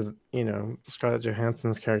adds to, Scarlett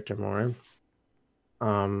Johansson's character more.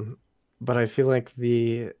 But I feel like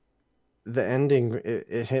the ending,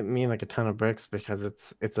 it hit me like a ton of bricks, because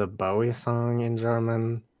it's a Bowie song in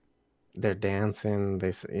German. They're dancing.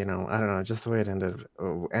 I don't know, just the way it ended,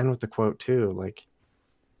 and with the quote too. Like,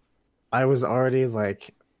 I was already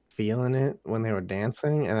like feeling it when they were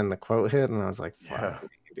dancing, and then the quote hit, and I was like, "Fuck,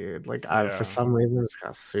 dude!" Like, for some reason, just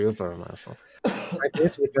got super emotional. I think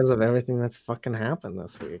it's because of everything that's fucking happened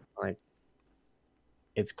this week. Like,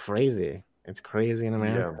 it's crazy. It's crazy in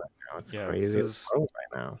America right now. It's crazy in the world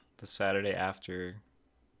right now. The Saturday after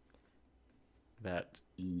that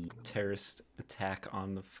terrorist attack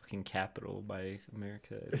on the fucking Capitol by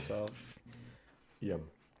America itself. Yeah,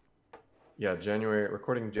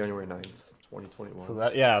 recording January 9th, 2021. So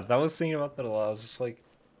that was thinking about that a lot. I was just like,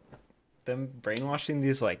 them brainwashing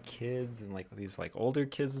these like kids and like these like older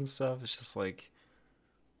kids and stuff. It's just like,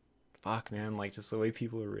 fuck, man, like just the way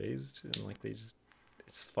people are raised, and like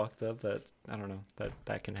it's fucked up that, I don't know,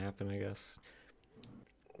 that can happen, I guess.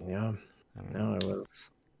 Yeah. I don't know. No,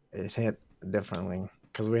 it hit differently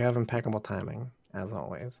because we have impeccable timing, as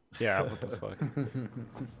always. Yeah, what the fuck?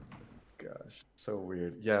 Gosh, so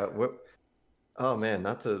weird. Yeah, oh man,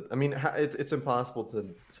 it's impossible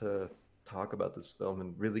to talk about this film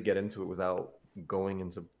and really get into it without going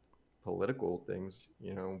into political things.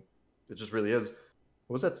 It just really is.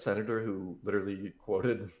 What was that senator who literally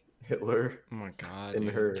quoted Hitler? Oh my god, in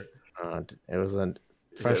dude. her. It was a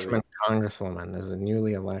freshman congresswoman. It was a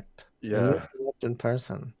newly elected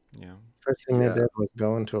person. Yeah. First thing they did was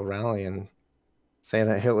go into a rally and say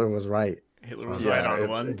that Hitler was right. Hitler was right on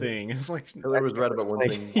one thing. It's like, Hitler was right about one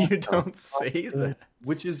thing. You don't say that.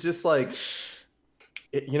 Which is just like,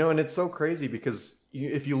 and it's so crazy because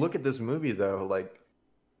if you look at this movie though, like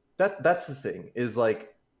that's the thing, is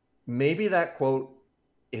like, maybe that quote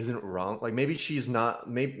isn't wrong. Like, maybe she's not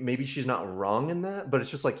wrong in that, but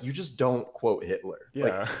it's just like, you just don't quote Hitler.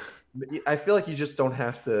 Yeah. Like, I feel like you just don't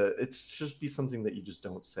have to. It's just be something that you just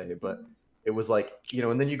don't say. But it was like,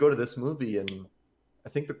 and then you go to this movie, and I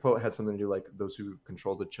think the quote had something to do like, those who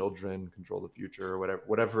control the children control the future, or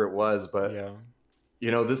whatever it was. But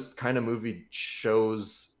this kind of movie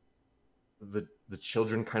shows the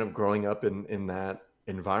children kind of growing up in that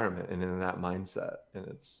environment and in that mindset, and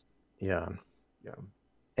it's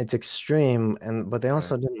it's extreme, but they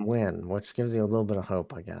also didn't win, which gives you a little bit of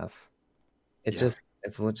hope, I guess. It's just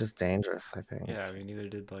dangerous, I think. Yeah, I mean, neither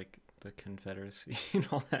did like the Confederacy and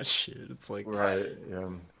all that shit. It's like, right, yeah,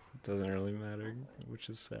 it doesn't really matter, which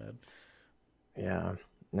is sad. Yeah,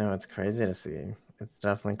 no, it's crazy to see. It's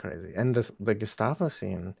definitely crazy. And the Gestapo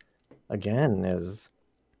scene again is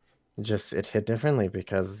just, it hit differently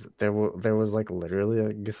because there was like literally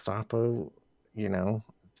a Gestapo you know,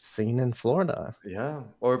 scene in Florida. Yeah,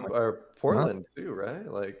 or Portland too, right?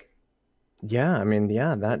 Like Yeah, I mean,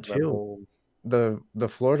 yeah, that that too. whole The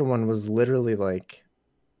Florida one was literally like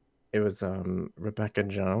it was Rebecca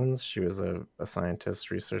Jones. She was a scientist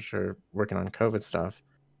researcher working on COVID stuff,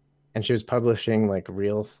 and she was publishing like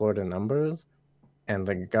real Florida numbers. And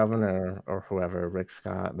the governor or whoever, Rick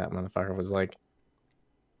Scott, that motherfucker, was like,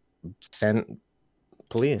 sent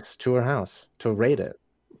police to her house to raid it,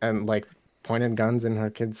 and like pointed guns in her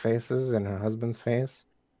kids' faces and her husband's face,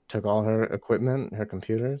 took all her equipment, her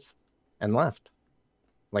computers, and left.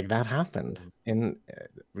 Like that happened in,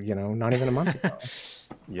 not even a month ago.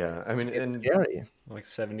 yeah. I mean, It's and scary. Like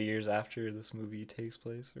 70 years after this movie takes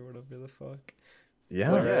place or whatever the fuck. Yeah.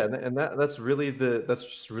 well, yeah, and that's really that's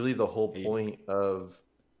just really the whole Eight. point of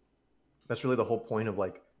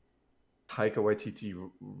like Taika Waititi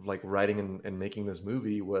like writing and making this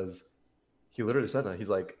movie was he literally said that he's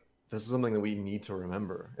like, this is something that we need to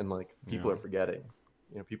remember, and like people Yeah. are forgetting.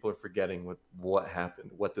 People are forgetting what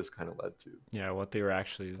happened, what this kind of led to. Yeah, what they were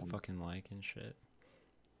actually fucking like and shit.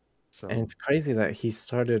 So And it's crazy that he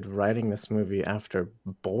started writing this movie after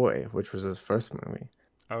Boy, which was his first movie.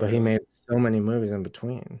 Oh, But he really? made so many movies in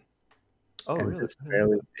between. oh And really? this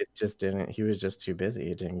barely, it just didn't, he was just too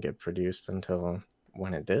busy. It didn't get produced until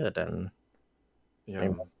when it did. And Yeah,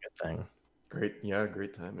 maybe that's a good thing.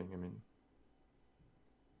 great timing. I mean,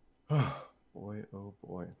 boy, oh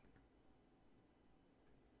boy.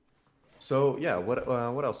 So yeah, what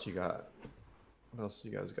else you got? What else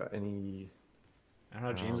you guys got? Any? I don't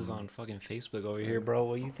know. James is Um, on fucking Facebook over sorry. here, bro.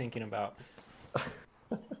 What are you thinking about?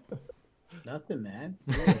 Nothing, man.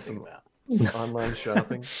 What are you thinking about? some online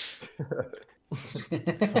shopping?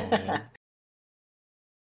 Oh, man.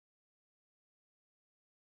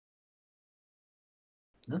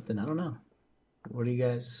 Nothing. I don't know. What do you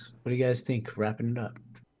guys think? Wrapping it up.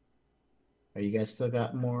 Are you guys still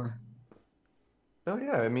got more? Oh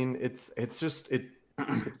yeah, I mean it's just it's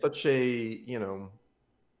such a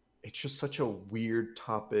it's just such a weird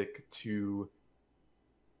topic to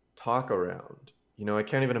talk around. I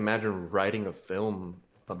can't even imagine writing a film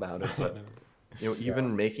about it, but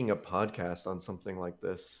even making a podcast on something like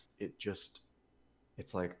this,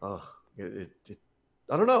 it's like ugh, it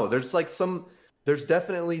I don't know. There's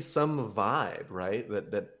definitely some vibe, right?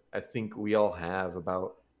 That I think we all have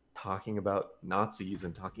about talking about Nazis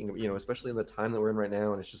and talking, especially in the time that we're in right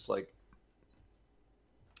now, and it's just like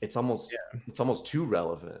it's almost too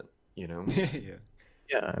relevant, Yeah.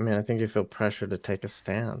 Yeah, I mean, I think you feel pressure to take a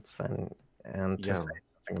stance and to Yeah. say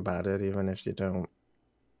something about it, even if you don't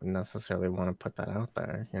necessarily want to put that out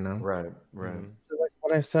there, Right. Mhm. So, like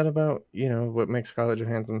what I said about, what makes Scarlett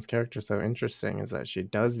Johansson's character so interesting is that she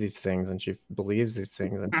does these things and she believes these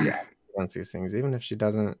things and she acts against these things, even if she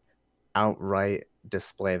doesn't outright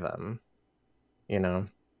display them,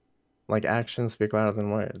 Like actions speak louder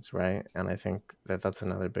than words, right? And I think that that's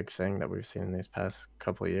another big thing that we've seen in these past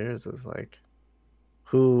couple of years is like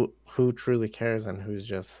who truly cares and who's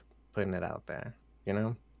just putting it out there,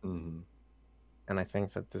 hmm And I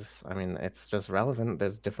think that it's just relevant.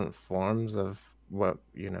 There's different forms of what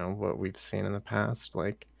we've seen in the past.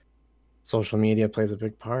 Like social media plays a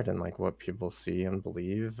big part in like what people see and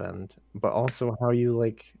believe, but also how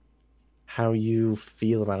you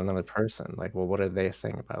feel about another person. Like, well, what are they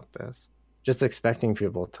saying about this? Just expecting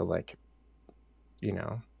people to like,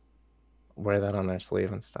 wear that on their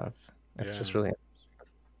sleeve and stuff. It's just Yeah. really,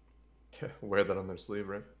 Yeah, wear that on their sleeve,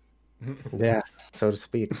 right? yeah, so to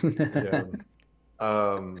speak. Yeah.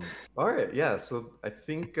 All right, yeah. So I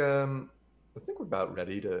think we're about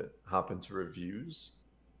ready to hop into reviews.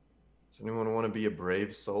 Does anyone want to be a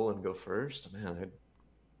brave soul and go first? Man,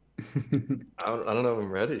 I don't know if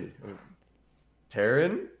I'm ready. Taryn,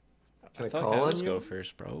 can I I feel like call I on always you? go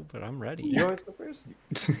first, bro, but I'm ready. You always go first.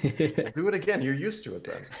 Do it again. You're used to it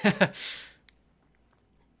then.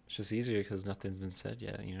 It's just easier because nothing's been said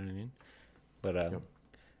yet. You know what I mean? But Yep.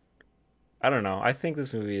 I don't know. I think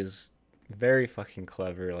this movie is very fucking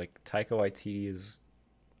clever. Like Taika Waititi is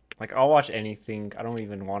like I'll watch anything. I don't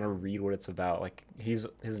even want to read what it's about. Like his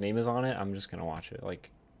name is on it. I'm just gonna watch it.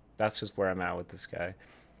 Like that's just where I'm at with this guy.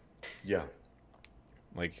 Yeah.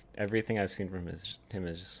 Like everything I've seen from him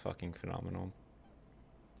is just fucking phenomenal.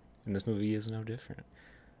 And this movie is no different.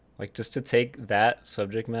 Like just to take that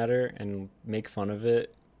subject matter and make fun of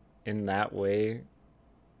it in that way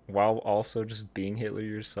while also just being Hitler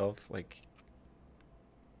yourself, like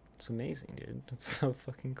it's amazing, dude. It's so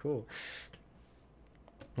fucking cool.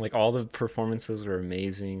 Like all the performances are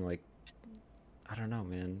amazing. Like I don't know,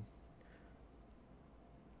 man.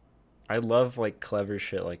 I love like clever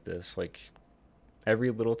shit like this. Like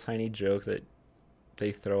every little tiny joke that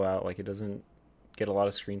they throw out, like it doesn't get a lot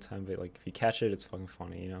of screen time, but like if you catch it, it's fucking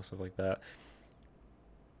funny, you know, stuff like that.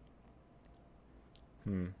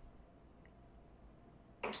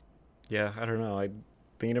 Yeah, I don't know. I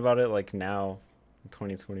thinking about it like now, in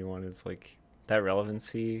 2021, it's like that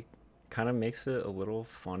relevancy kind of makes it a little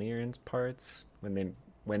funnier in parts when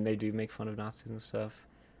they do make fun of Nazis and stuff.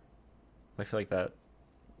 I feel like that,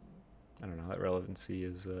 I don't know, that relevancy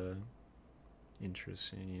is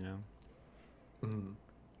interesting, you know.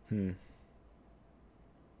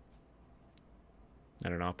 I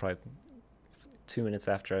don't know. I'll probably 2 minutes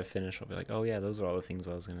after I finish, I'll be like, oh yeah, those are all the things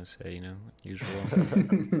I was gonna say, you know, like usual.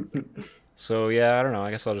 So yeah, I don't know. I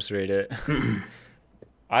guess I'll just rate it.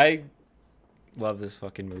 I love this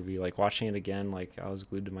fucking movie. Like watching it again, like I was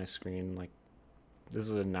glued to my screen. Like this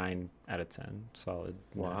is a 9 out of 10, solid.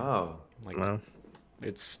 9. Wow. Like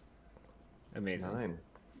it's amazing. 9.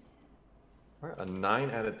 All right, a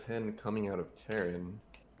 9 out of 10 coming out of Taryn.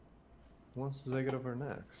 Who wants to take it over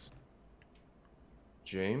next?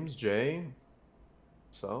 James, Jay,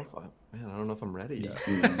 self. Man, I don't know if I'm ready yet.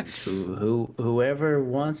 Whoever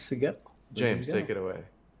wants to go. James, take it away.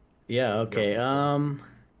 Yeah, okay.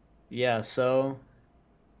 Yeah, so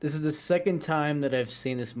this is the second time that I've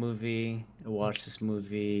seen this movie, watched this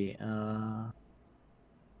movie. No,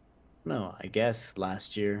 I guess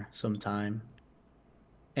last year sometime.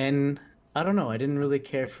 And I don't know, I didn't really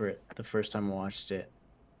care for it the first time I watched it.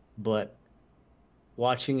 But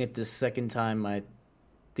watching it the second time, I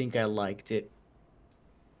think I liked it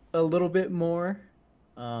a little bit more.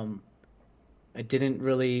 I didn't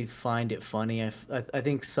really find it funny. I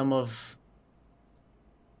think some of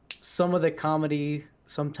the comedy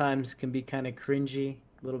sometimes can be kind of cringy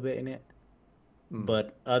a little bit in it,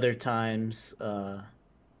 but other times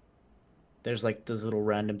there's like those little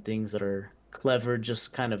random things that are clever,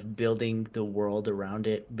 just kind of building the world around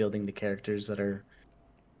it, building the characters that are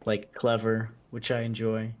like clever, which I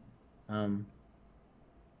enjoy.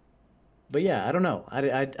 But yeah, I don't know.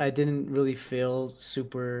 I didn't really feel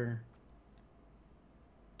super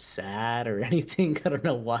sad or anything. I don't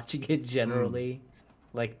know, watching it generally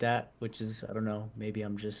like that, which is, I don't know, maybe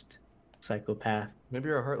I'm just psychopath. Maybe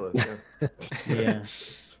you're heartless. Yeah. Yeah.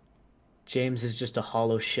 James is just a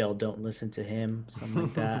hollow shell. Don't listen to him. Something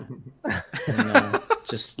like that. And,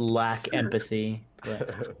 just lack empathy.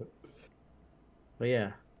 But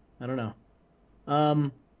yeah, I don't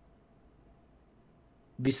know.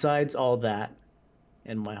 Besides all that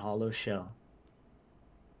and my hollow shell,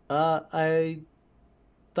 I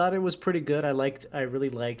thought it was pretty good. I really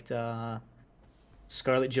liked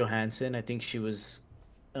Scarlett Johansson. I think she was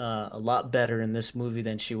a lot better in this movie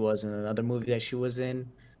than she was in another movie that she was in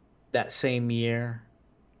that same year,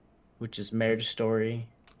 which is Marriage Story.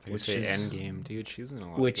 I would say Endgame, dude. She's in a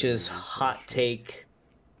lot. Which is hot take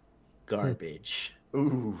garbage.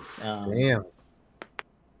 Ooh. Damn.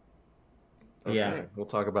 Okay, Yeah. we'll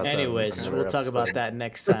talk about that. Anyways, in we'll another talk about episode. that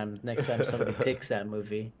next time. Next time somebody picks that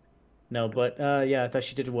movie. No, but yeah, I thought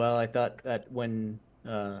she did well. I thought that when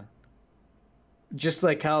just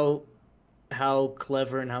like how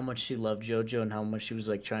clever and how much she loved Jojo and how much she was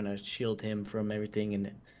like trying to shield him from everything,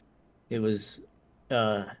 and it was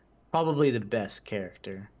probably the best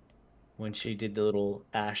character when she did the little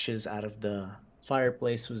ashes out of the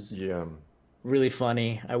fireplace was really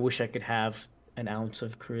funny. I wish I could have an ounce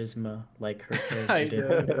of charisma like her character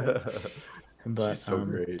did. But She's so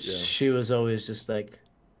great, yeah. she was always just like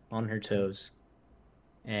on her toes,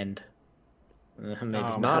 and maybe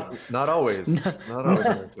Not always. Not always.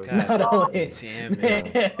 not always. Damn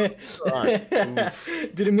it.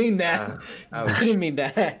 Didn't mean that. Ouch. Didn't mean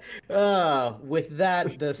that. With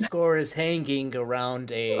that, the score is hanging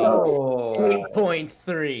around a Oh,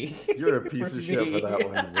 8.3. you're a piece for of shit me. for that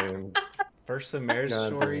one, James. First the Marriage God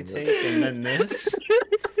Story damn it. take, and then this.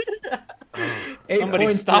 Oh, Somebody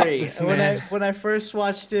stop this man. When I first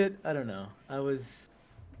watched it, I don't know. I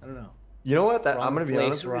don't know. You know what? I'm Wrong gonna be place,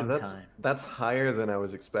 honest with you. wrong time. That's higher than I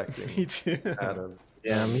was expecting. Me too. Adam.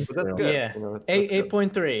 Yeah, me But that's too. good. Yeah. You know, that's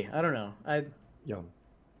 8.3. I don't know. Yeah.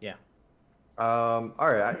 Yeah. All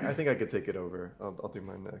right. I think I could take it over. I'll do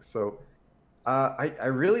mine next. So, I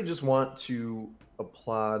really just want to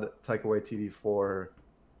applaud Taika Waititi for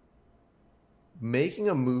making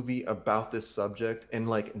a movie about this subject and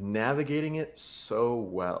like navigating it so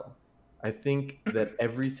well. I think that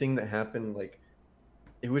everything that happened, like,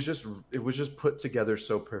 it was just put together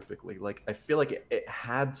so perfectly. Like, I feel like it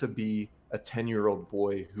had to be a 10-year-old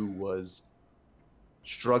boy who was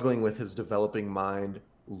struggling with his developing mind,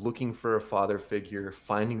 looking for a father figure,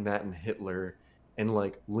 finding that in Hitler, and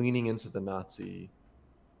like leaning into the Nazi,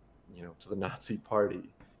 to the Nazi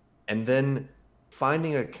party. And then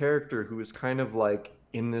finding a character who is kind of like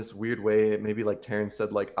in this weird way, maybe like Terrence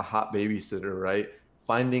said, like a hot babysitter, right?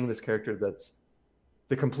 Finding this character that's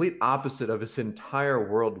the complete opposite of his entire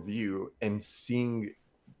worldview and seeing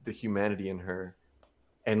the humanity in her,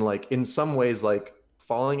 and like in some ways like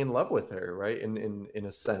falling in love with her, right? In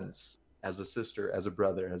a sense, as a sister, as a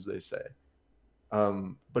brother, as they say.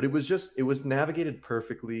 But it was navigated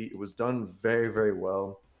perfectly. It was done very, very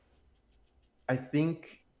well. I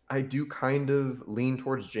think I do kind of lean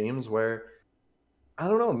towards James, where I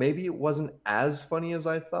don't know, maybe it wasn't as funny as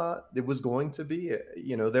I thought it was going to be.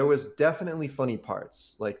 You know, there was definitely funny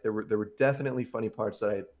parts. Like there were definitely funny parts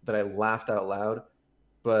that I laughed out loud,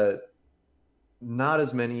 but not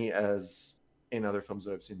as many as in other films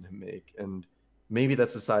that I've seen him make. And maybe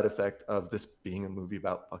that's a side effect of this being a movie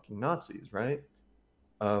about fucking Nazis, right?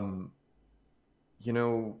 Um, you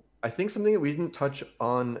know, I think something that we didn't touch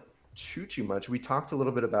on too much. We talked a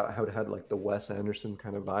little bit about how it had like the Wes Anderson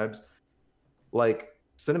kind of vibes. Like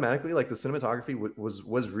cinematically, like the cinematography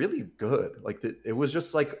was really good. Like it was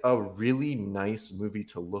just like a really nice movie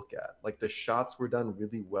to look at. Like the shots were done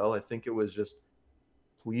really well. I think it was just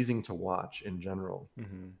pleasing to watch in general.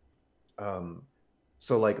 Um,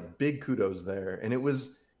 so like big kudos there. And it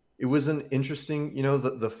was an interesting, you know,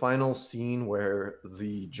 the final scene where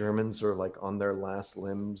the Germans are like on their last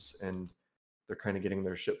limbs and they're kind of getting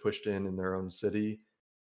their shit pushed in their own city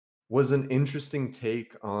was an interesting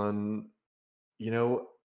take on, you know,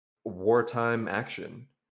 wartime action.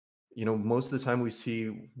 You know, most of the time we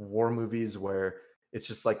see war movies where it's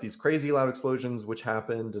just like these crazy loud explosions which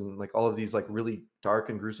happened and like all of these like really dark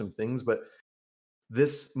and gruesome things, but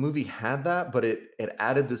this movie had that, but it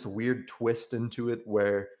added this weird twist into it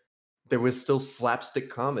where there was still slapstick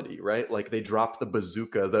comedy, right? Like they dropped the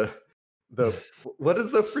bazooka, the what is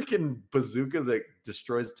the freaking bazooka that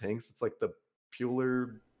destroys tanks? It's like the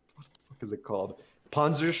Puller, what the fuck is it called?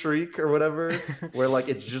 Panzerschreck or whatever, where like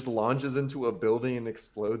it just launches into a building and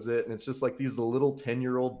explodes it, and it's just like these little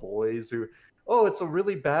 10-year-old boys who, oh, it's a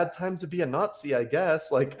really bad time to be a Nazi, I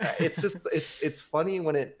guess. Like it's just it's funny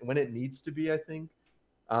when it needs to be, I think.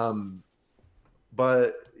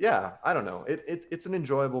 But yeah, I don't know. It's an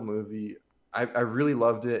enjoyable movie. I really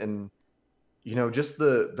loved it, and you know, just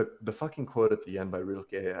the fucking quote at the end by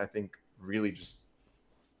Rilke, I think really just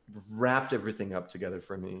wrapped everything up together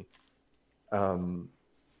for me.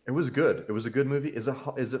 It was good. It was a good movie. Is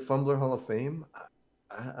it Fumbler Hall of Fame?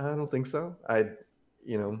 I don't think so.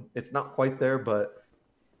 You know, it's not quite there, but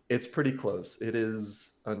it's pretty close. It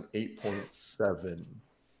is an 8.7.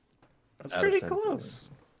 That's out of pretty 10 for me. close.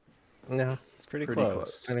 Yeah, It's pretty Pretty close.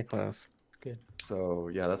 close. pretty close. It's good. So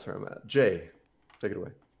yeah, that's where I'm at. Jay, take it away.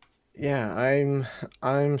 Yeah,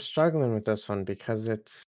 I'm struggling with this one because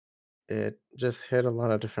it just hit a lot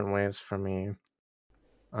of different ways for me.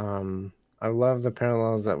 I love the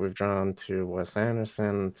parallels that we've drawn to Wes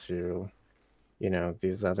Anderson, to, you know,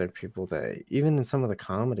 these other people that even in some of the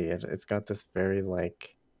comedy, it's got this very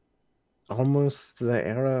like almost the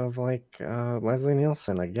era of like Leslie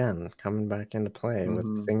Nielsen again coming back into play with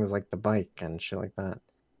Mhm. things like The Bike and shit like that.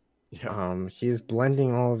 Yeah. He's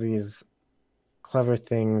blending all of these clever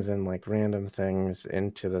things and like random things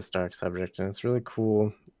into this dark subject, and it's really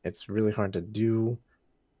cool. It's really hard to do.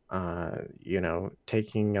 You know,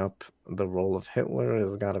 taking up the role of Hitler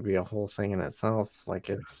has got to be a whole thing in itself. Like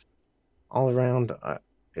it's all around.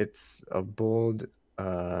 It's a bold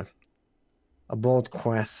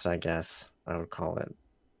quest, I guess I would call it.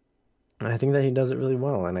 And I think that he does it really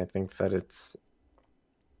well. And I think that it's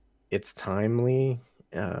timely.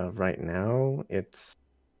 Right now, it's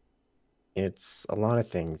a lot of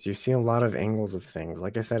things. You see a lot of angles of things.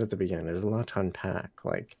 Like I said at the beginning, there's a lot to unpack.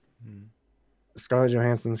 Like Mm. Scarlett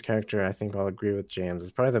Johansson's character, I think I'll agree with James,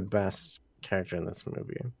 is probably the best character in this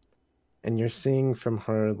movie. And you're seeing from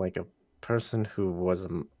her like a person who was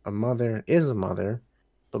a mother, is a mother,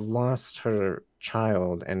 but lost her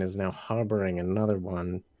child and is now harboring another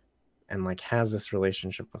one, and like has this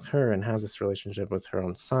relationship with her and has this relationship with her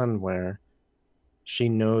own son where she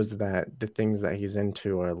knows that the things that he's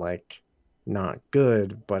into are like not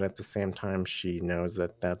good, but at the same time she knows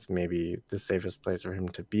that that's maybe the safest place for him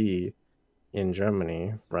to be in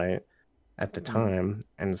Germany, right? At the Mhm. time.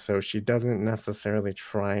 And so she doesn't necessarily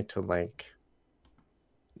try to like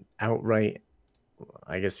outright,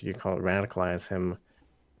 I guess you could call it radicalize him,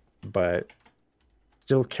 but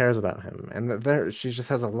still cares about him. And there she just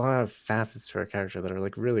has a lot of facets to her character that are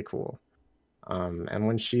like really cool. And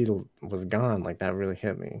when she was gone, like that really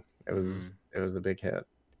hit me. It was a big hit.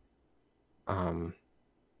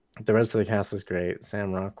 The rest of the cast is great.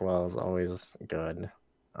 Sam Rockwell is always good.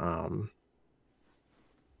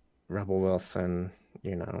 Rebel Wilson,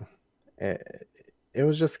 you know, it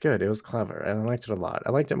was just good. It was clever, and I liked it a lot.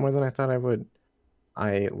 I liked it more than I thought I would.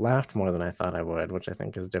 I laughed more than I thought I would, which I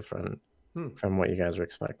think is different from what you guys were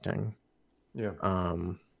expecting. Yeah.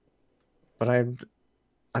 But I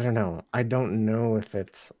don't know. I don't know if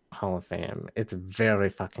it's Hall of Fame. It's very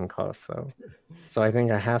fucking close though. So I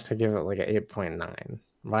think I have to give it like an 8.9,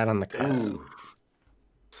 right on the cusp. Ooh,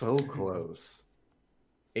 so close.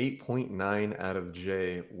 8.9 out of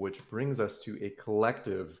J, which brings us to a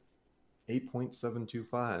collective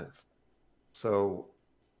 8.725. So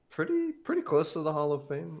pretty close to the Hall of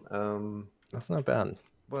Fame. That's not bad.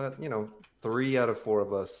 But 3 out of 4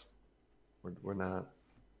 of us, we're not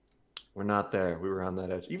there. We were on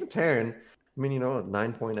that edge. Even Taryn, I mean,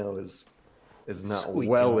 9.0 is not Squeaking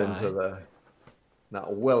well by. into the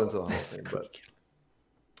Hall of Fame, but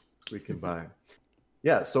squeaking by.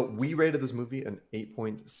 Yeah, so we rated this movie an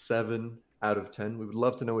 8.7 out of 10. We would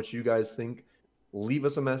love to know what you guys think. Leave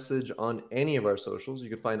us a message on any of our socials. You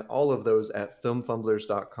can find all of those at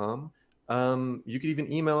filmfumblers.com. You could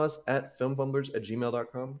even email us at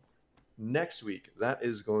filmfumblers@gmail.com. Next week, that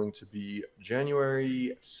is going to be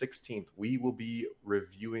January 16th. We will be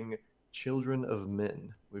reviewing Children of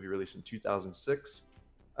Men, movie released in 2006.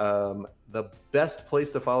 The best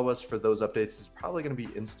place to follow us for those updates is probably going to be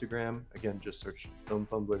Instagram. Again, just search Film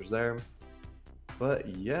Fumblers there. But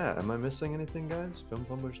yeah, am I missing anything, guys?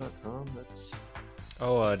 Filmfumblers.com. That's.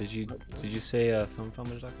 Oh, did you say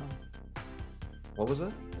filmfumblers.com? What was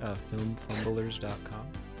that? Filmfumblers.com.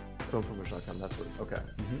 Filmfumblers.com. That's what. Okay.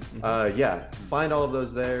 Mm-hmm. Yeah, find all of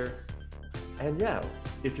those there. And yeah,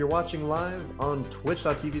 if you're watching live on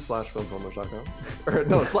twitch.tv/filmfumblers.com or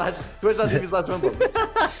no,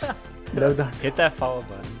 twitch.tv/filmfumblers. No, Doc. Hit that follow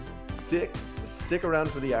button. Stick around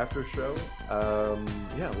for the after show.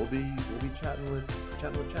 Yeah, we'll be chatting with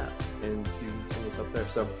chat and see what's up there.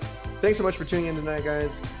 So, thanks so much for tuning in tonight,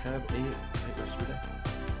 guys. Have a great rest of your day.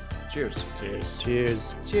 Cheers. Cheers.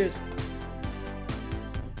 Cheers. Cheers.